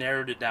you've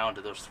narrowed it down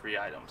to those 3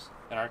 items.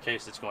 In our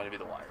case, it's going to be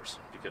the wires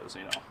because,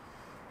 you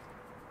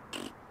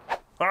know.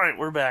 All right,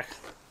 we're back.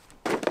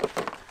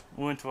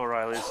 We went to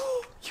O'Reilly's.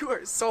 You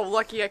are so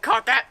lucky I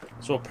caught that.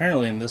 So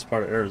apparently in this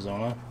part of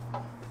Arizona,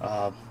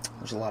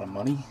 there's a lot of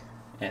money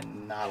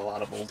and not a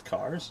lot of old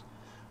cars,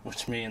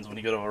 which means when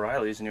you go to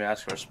O'Reilly's and you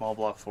ask for a small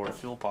block Ford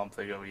fuel pump,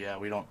 they go, yeah,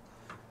 we don't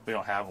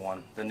have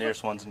one. The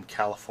nearest one's in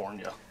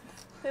California.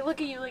 They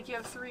look at you like you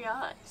have 3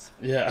 eyes.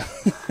 Yeah,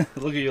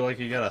 look at you like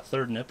you got a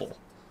 3rd nipple.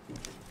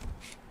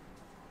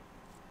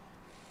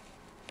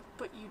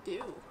 But you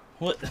do.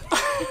 What?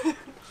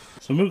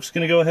 So Mook's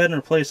gonna go ahead and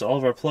replace all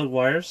of our plug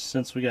wires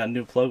since we got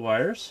new plug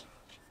wires.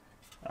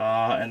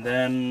 And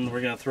then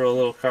we're gonna throw a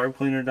little carb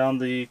cleaner down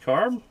the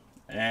carb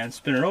and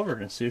spin her over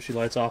and see if she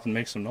lights off and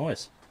makes some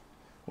noise.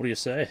 What do you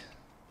say?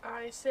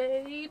 I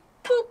say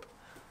poop.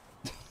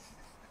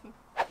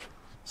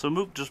 So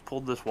Mook just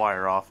pulled this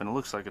wire off and it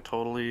looks like a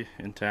totally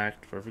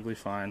intact, perfectly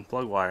fine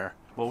plug wire.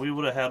 But we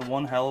would have had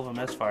one hell of a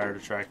misfire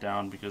to track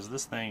down because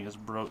this thing is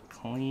broke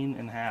clean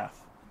in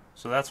half.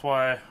 So that's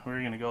why we're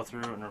going to go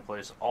through and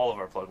replace all of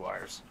our plug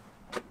wires.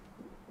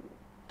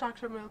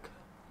 Dr. Mook.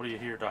 What do you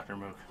hear, Dr.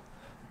 Mook?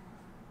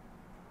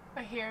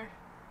 I hear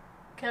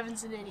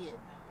Kevin's an idiot.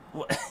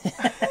 What?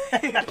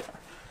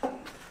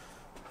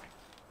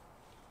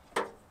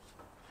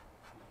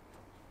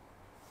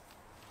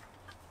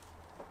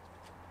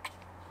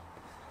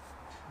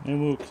 Hey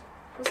Mook.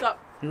 What's up?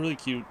 You're really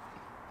cute.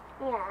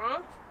 Aww.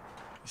 You're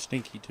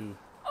stinky too.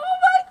 Oh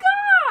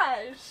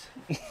my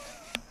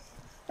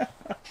gosh!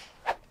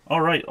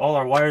 Alright, all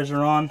our wires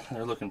are on.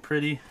 They're looking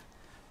pretty.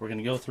 We're going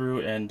to go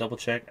through and double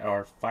check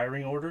our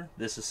firing order.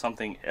 This is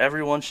something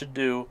everyone should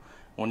do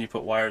when you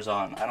put wires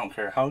on. I don't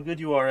care how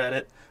good you are at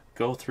it.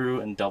 Go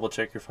through and double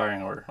check your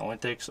firing order. It only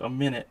takes a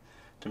minute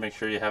to make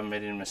sure you haven't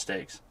made any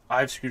mistakes.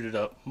 I've screwed it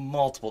up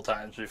multiple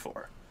times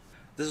before.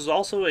 This is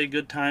also a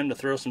good time to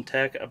throw some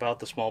tech about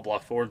the small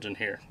block Fords in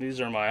here.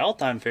 These are my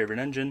all-time favorite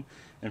engine,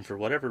 and for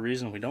whatever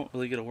reason we don't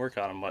really get to work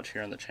on them much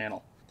here on the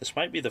channel. This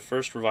might be the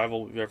first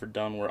revival we've ever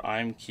done where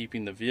I'm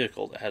keeping the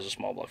vehicle that has a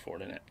small block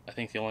Ford in it. I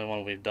think the only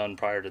one we've done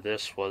prior to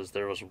this was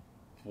there was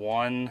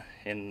one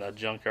in the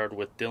junkyard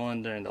with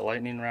Dylan during the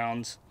lightning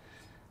rounds,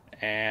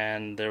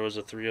 and there was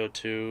a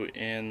 302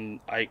 in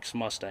Ike's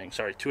Mustang,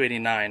 sorry,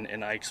 289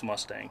 in Ike's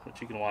Mustang,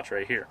 which you can watch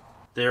right here.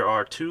 There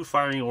are 2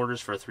 firing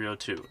orders for a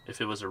 302.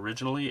 If it was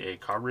originally a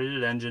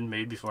carbureted engine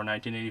made before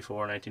 1984,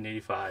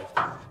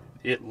 1985,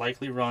 it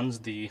likely runs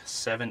the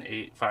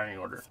 7-8 firing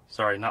order.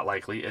 Sorry, not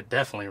likely, it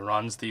definitely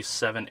runs the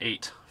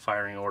 7-8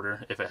 firing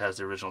order if it has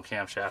the original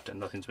camshaft and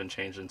nothing's been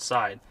changed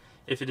inside.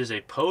 If it is a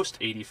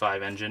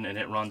post-85 engine and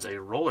it runs a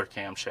roller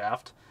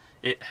camshaft,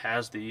 it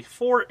has the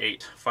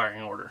 4-8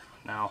 firing order.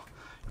 Now,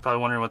 you're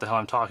probably wondering what the hell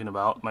I'm talking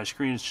about. My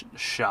screen's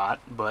shot,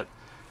 but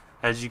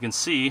as you can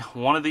see,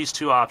 one of these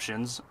 2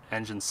 options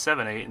ends in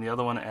 7-8 and the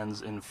other one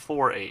ends in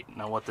 4-8.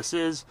 Now what this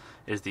is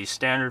the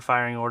standard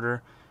firing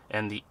order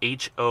and the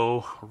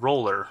HO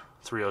roller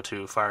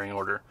 302 firing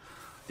order.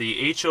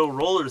 The HO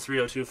roller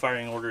 302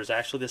 firing order is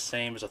actually the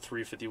same as a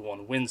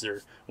 351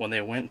 Windsor. When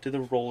they went to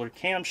the roller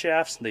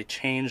camshafts, they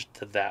changed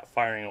to that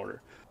firing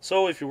order.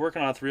 So if you're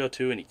working on a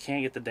 302 and you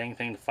can't get the dang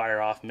thing to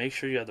fire off, make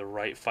sure you have the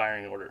right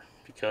firing order.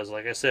 Because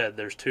like I said,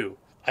 there's 2.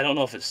 I don't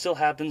know if it still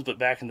happens, but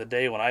back in the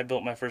day when I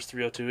built my first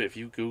 302, if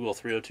you Google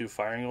 302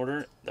 firing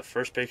order, the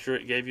first picture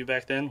it gave you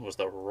back then was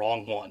the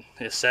wrong one.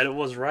 It said it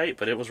was right,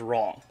 but it was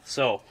wrong.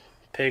 So,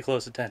 pay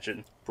close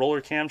attention.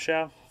 Roller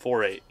camshaft,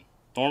 4-8.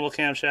 Normal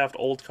camshaft,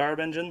 old carb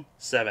engine,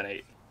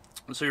 7-8.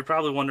 So you're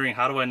probably wondering,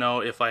 how do I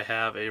know if I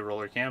have a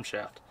roller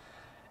camshaft?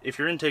 If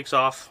your intake's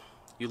off,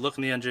 you look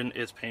in the engine,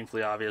 it's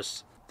painfully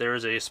obvious. There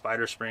is a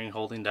spider spring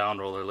holding down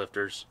roller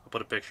lifters. I'll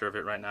put a picture of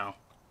it right now.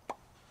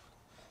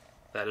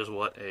 that is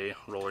what a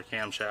roller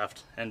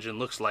camshaft engine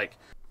looks like.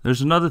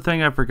 There's another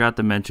thing I forgot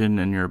to mention,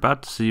 and you're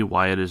about to see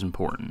why it is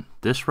important.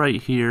 This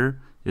right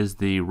here is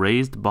the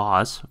raised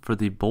boss for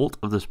the bolt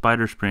of the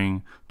spider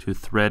spring to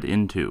thread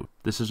into.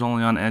 This is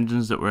only on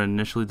engines that were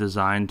initially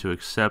designed to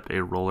accept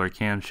a roller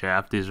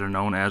camshaft. These are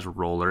known as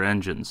roller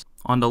engines.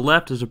 On the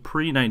left is a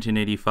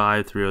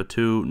pre-1985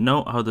 302.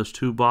 Note how those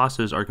two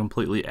bosses are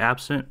completely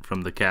absent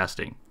from the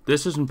casting.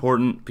 This is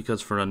important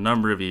because for a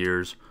number of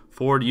years,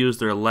 Ford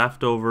used their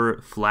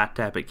leftover flat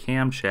tappet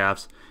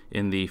camshafts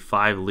in the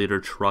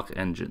 5-liter truck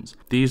engines.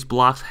 These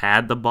blocks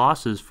had the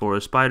bosses for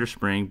a spider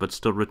spring but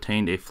still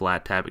retained a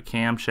flat tappet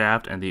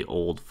camshaft and the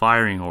old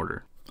firing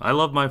order. I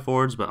love my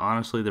Fords, but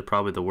honestly they're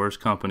probably the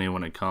worst company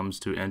when it comes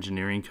to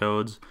engineering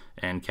codes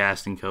and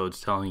casting codes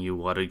telling you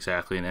what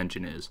exactly an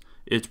engine is.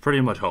 It's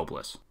pretty much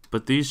hopeless.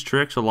 But these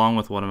tricks, along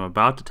with what I'm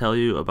about to tell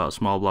you about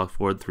small block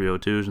Ford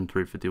 302s and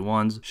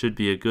 351s, should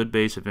be a good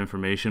base of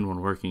information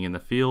when working in the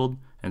field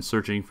and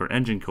searching for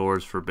engine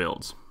cores for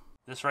builds.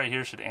 This right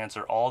here should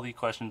answer all the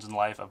questions in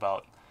life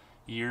about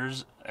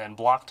years and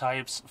block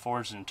types,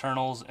 forged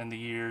internals in the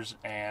years,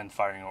 and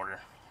firing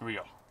order. Here we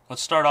go.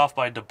 Let's start off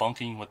by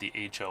debunking what the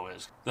HO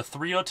is. The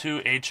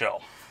 302 HO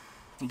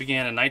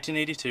began in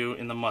 1982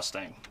 in the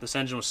Mustang. This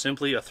engine was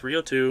simply a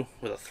 302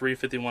 with a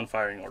 351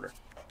 firing order.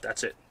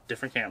 That's it.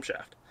 Different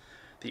camshaft.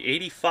 The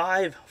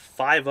 85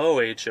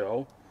 50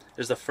 HO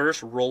is the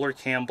first roller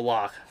cam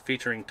block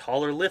featuring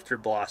taller lifter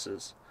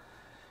bosses.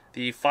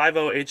 The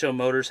 50 HO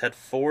motors had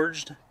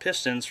forged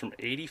pistons from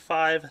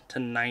 85 to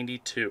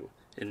 92.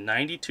 In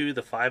 92,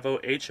 the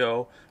 50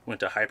 HO went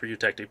to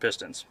hyper-eutectic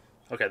pistons.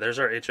 Okay, there's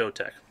our HO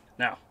tech.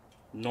 Now,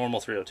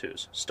 normal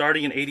 302s.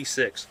 Starting in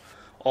 86,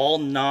 all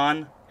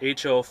non-HO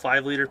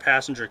 5-liter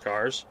passenger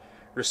cars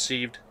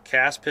received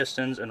cast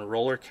pistons and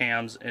roller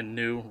cams in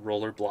new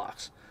roller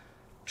blocks.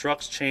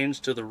 Trucks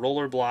changed to the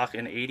roller block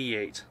in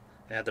 88.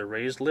 They had the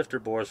raised lifter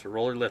bores for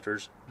roller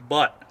lifters,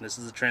 but, and this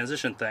is the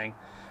transition thing,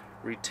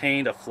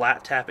 retained a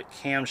flat tappet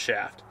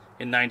camshaft.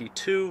 In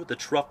 92, the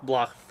truck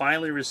block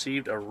finally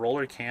received a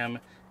roller cam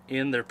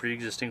in their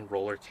pre-existing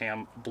roller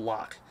cam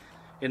block.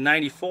 In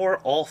 94,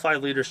 all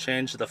 5 liters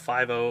changed to the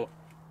 50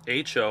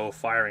 HO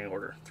firing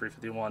order,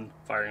 351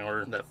 firing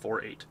order, that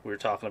 48 we were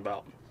talking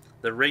about.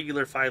 The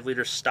regular 5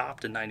 liter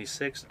stopped in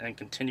 96 and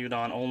continued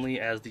on only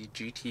as the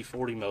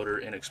GT40 motor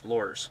in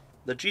Explorers.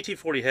 The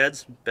GT40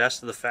 heads,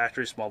 best of the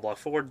factory small block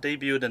Ford,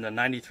 debuted in the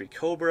 93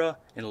 Cobra,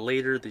 and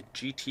later the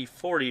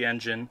GT40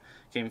 engine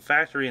came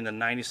factory in the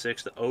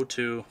 96 to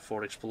 02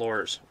 Ford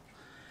Explorers.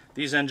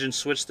 These engines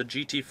switched the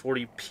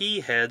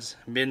GT40P heads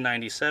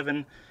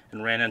mid-97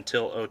 and ran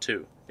until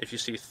 02. If you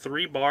see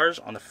 3 bars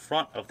on the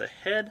front of the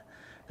head,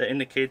 that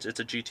indicates it's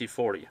a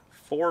GT40.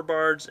 4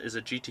 bars is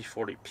a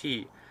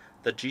GT40P.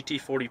 The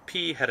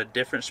GT40P had a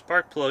different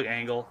spark plug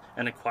angle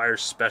and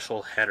requires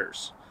special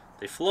headers.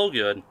 They flow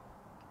good,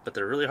 but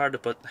they're really hard to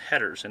put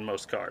headers in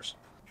most cars.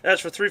 As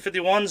for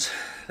 351s,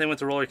 they went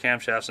to roller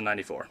camshafts in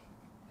 94.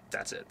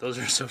 That's it. Those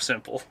are so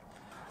simple.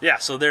 Yeah,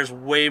 so there's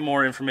way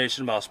more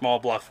information about small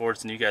block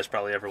Fords than you guys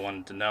probably ever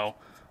wanted to know,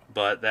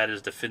 but that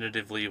is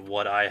definitively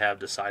what I have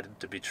decided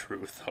to be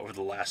truth over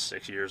the last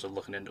 6 years of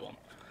looking into them.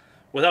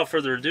 Without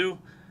further ado,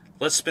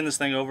 let's spin this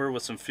thing over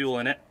with some fuel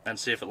in it and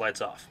see if it lights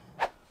off.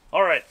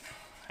 Alright,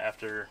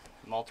 after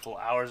multiple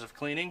hours of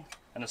cleaning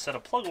and a set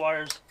of plug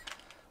wires,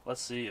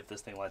 let's see if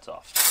this thing lights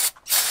off.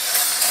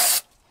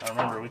 Now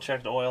remember, we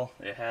checked oil,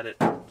 it had it,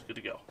 it's good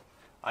to go.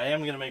 I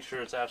am going to make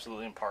sure it's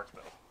absolutely in park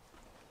though.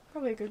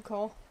 Probably a good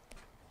call.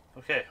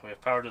 Okay, we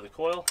have power to the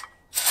coil.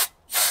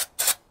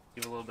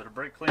 Give it a little bit of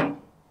brake clean.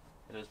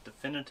 It is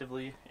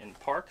definitively in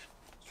park,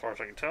 as far as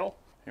I can tell.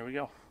 Here we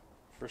go.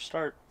 First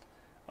start,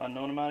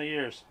 unknown amount of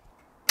years.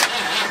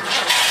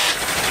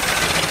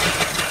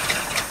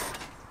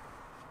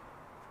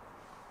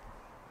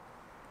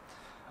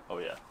 Oh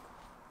yeah,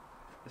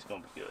 it's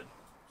gonna be good.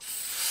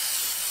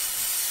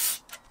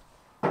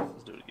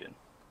 Let's do it again.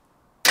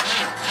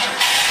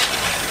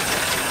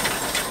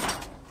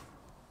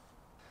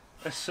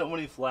 There's so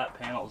many flat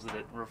panels that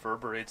it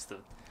reverberates the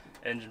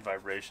engine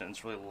vibration.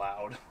 It's really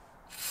loud.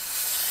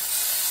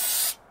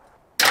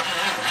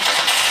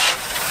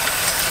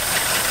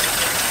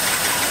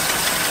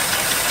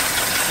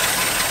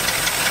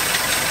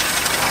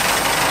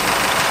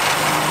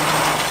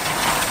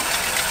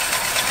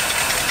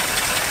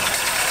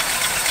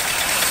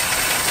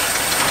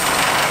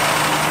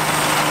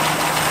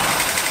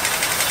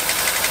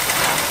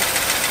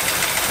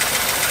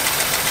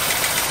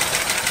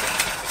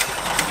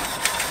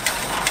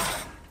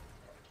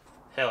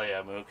 Hell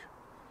yeah, Mook.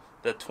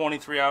 The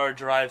 23-hour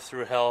drive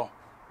through hell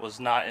was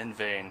not in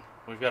vain.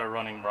 We've got a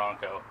running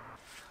Bronco.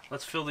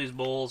 Let's fill these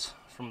bowls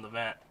from the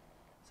vent.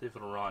 See if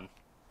it'll run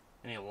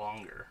any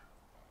longer.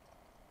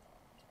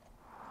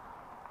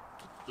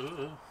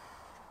 Ooh.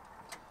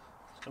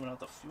 It's coming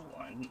out the fuel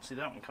line. Didn't see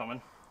that one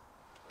coming.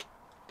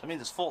 That means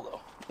it's full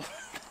though.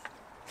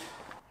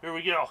 Here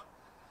we go.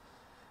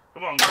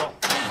 Come on, girl.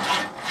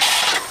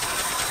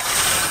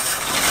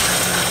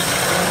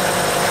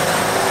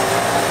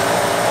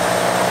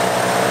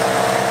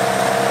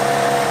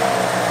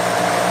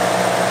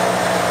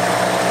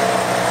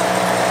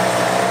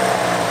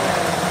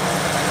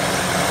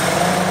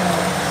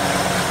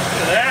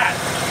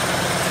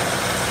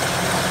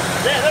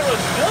 Yeah, that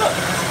looks good.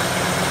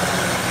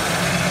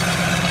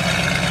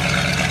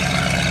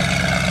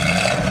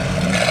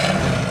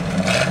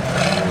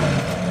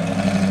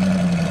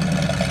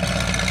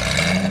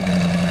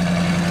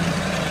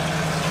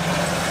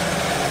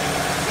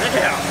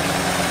 Yeah.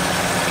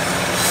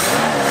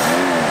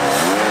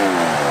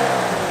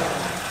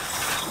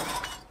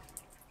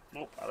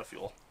 Nope, out of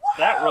fuel.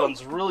 That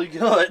runs really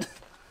good.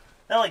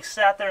 That like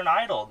sat there and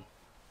idled.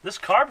 This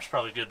carb's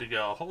probably good to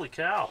go. Holy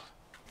cow.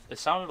 It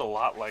sounded a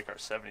lot like our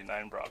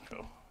 79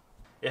 Bronco.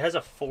 It has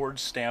a Ford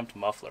stamped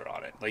muffler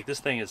on it. Like,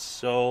 this thing is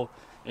so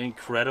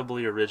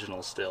incredibly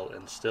original still,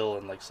 and still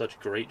in like such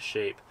great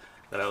shape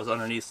that I was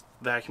underneath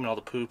vacuuming all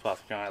the poop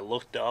off and I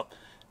looked up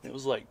and it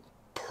was like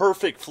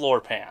perfect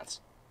floor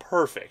pans.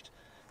 Perfect.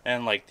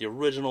 And like the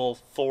original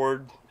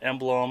Ford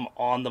emblem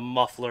on the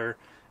muffler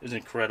is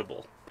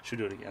incredible. Should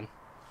we do it again?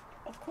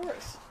 Of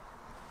course.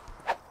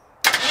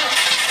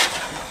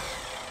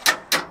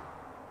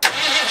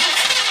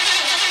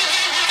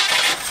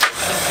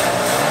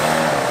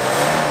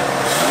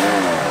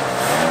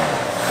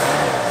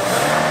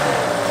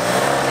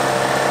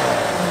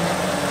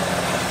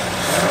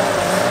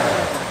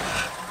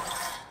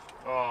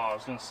 I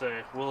was gonna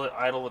say, will it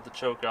idle with the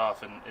choke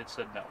off? And it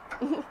said no.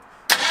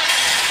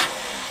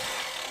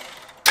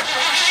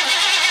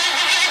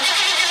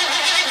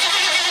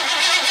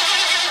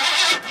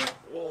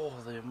 Oh,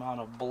 the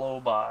amount of blow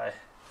by.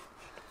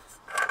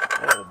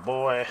 Oh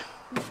boy.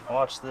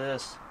 Watch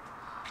this.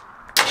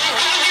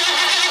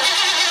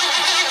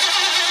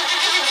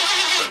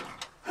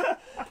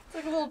 It's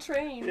like a little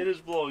train. It is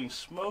blowing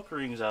smoke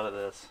rings out of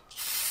this.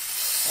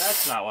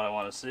 That's not what I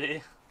want to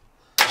see.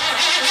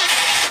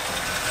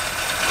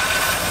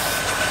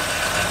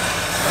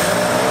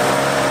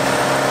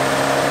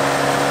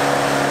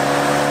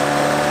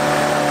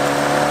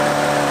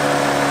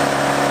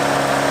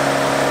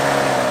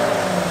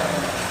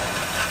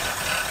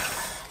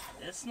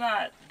 It's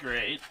not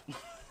great.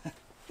 I'm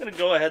gonna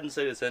go ahead and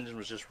say this engine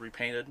was just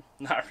repainted,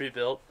 not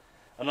rebuilt.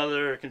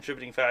 Another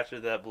contributing factor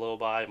to that blow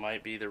by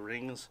might be the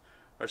rings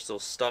are still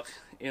stuck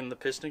in the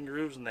piston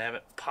grooves and they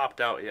haven't popped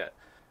out yet.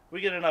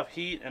 We get enough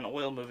heat and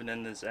oil moving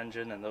in this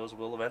engine and those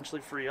will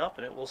eventually free up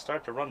and it will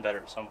start to run better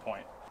at some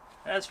point.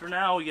 As for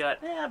now, we got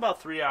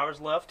about 3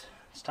 hours left.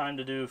 It's time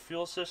to do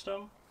fuel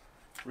system,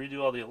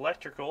 redo all the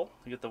electrical,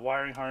 get the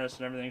wiring harness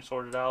and everything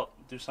sorted out,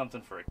 do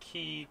something for a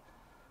key,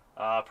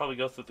 probably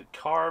go through the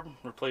carb,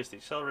 replace the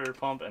accelerator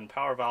pump and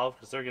power valve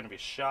because they're going to be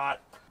shot,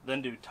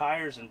 then do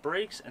tires and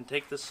brakes and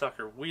take this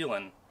sucker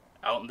wheeling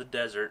out in the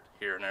desert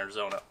here in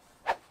Arizona.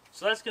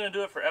 So that's going to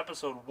do it for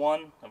episode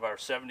 1 of our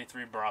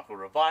 73 Bronco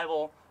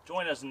Revival.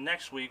 Join us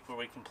next week where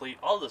we complete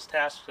all those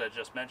tasks that I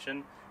just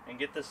mentioned and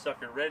get this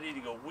sucker ready to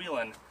go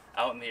wheeling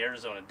out in the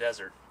Arizona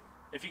desert.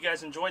 If you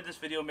guys enjoyed this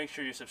video, make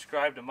sure you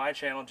subscribe to my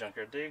channel,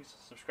 Junkyard Digs,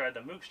 subscribe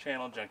to Mook's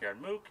channel,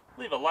 Junkyard Mook,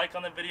 leave a like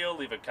on the video,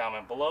 leave a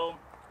comment below,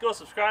 go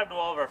subscribe to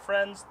all of our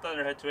friends,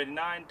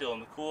 Thunderhead289,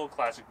 Dylan McCool,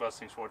 Classic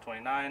Bustings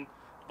 429,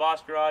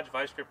 Deboss Garage,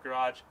 Vice Grip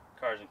Garage,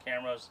 Cars and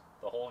Cameras,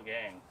 the whole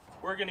gang.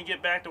 We're going to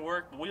get back to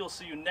work, but we will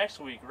see you next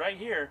week right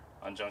here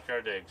on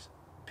Junkyard Digs.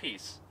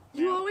 Peace.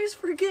 You always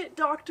forget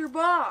Dr.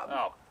 Bob.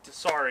 Oh,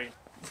 sorry.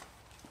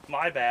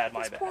 My bad,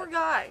 my This bad. poor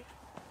guy.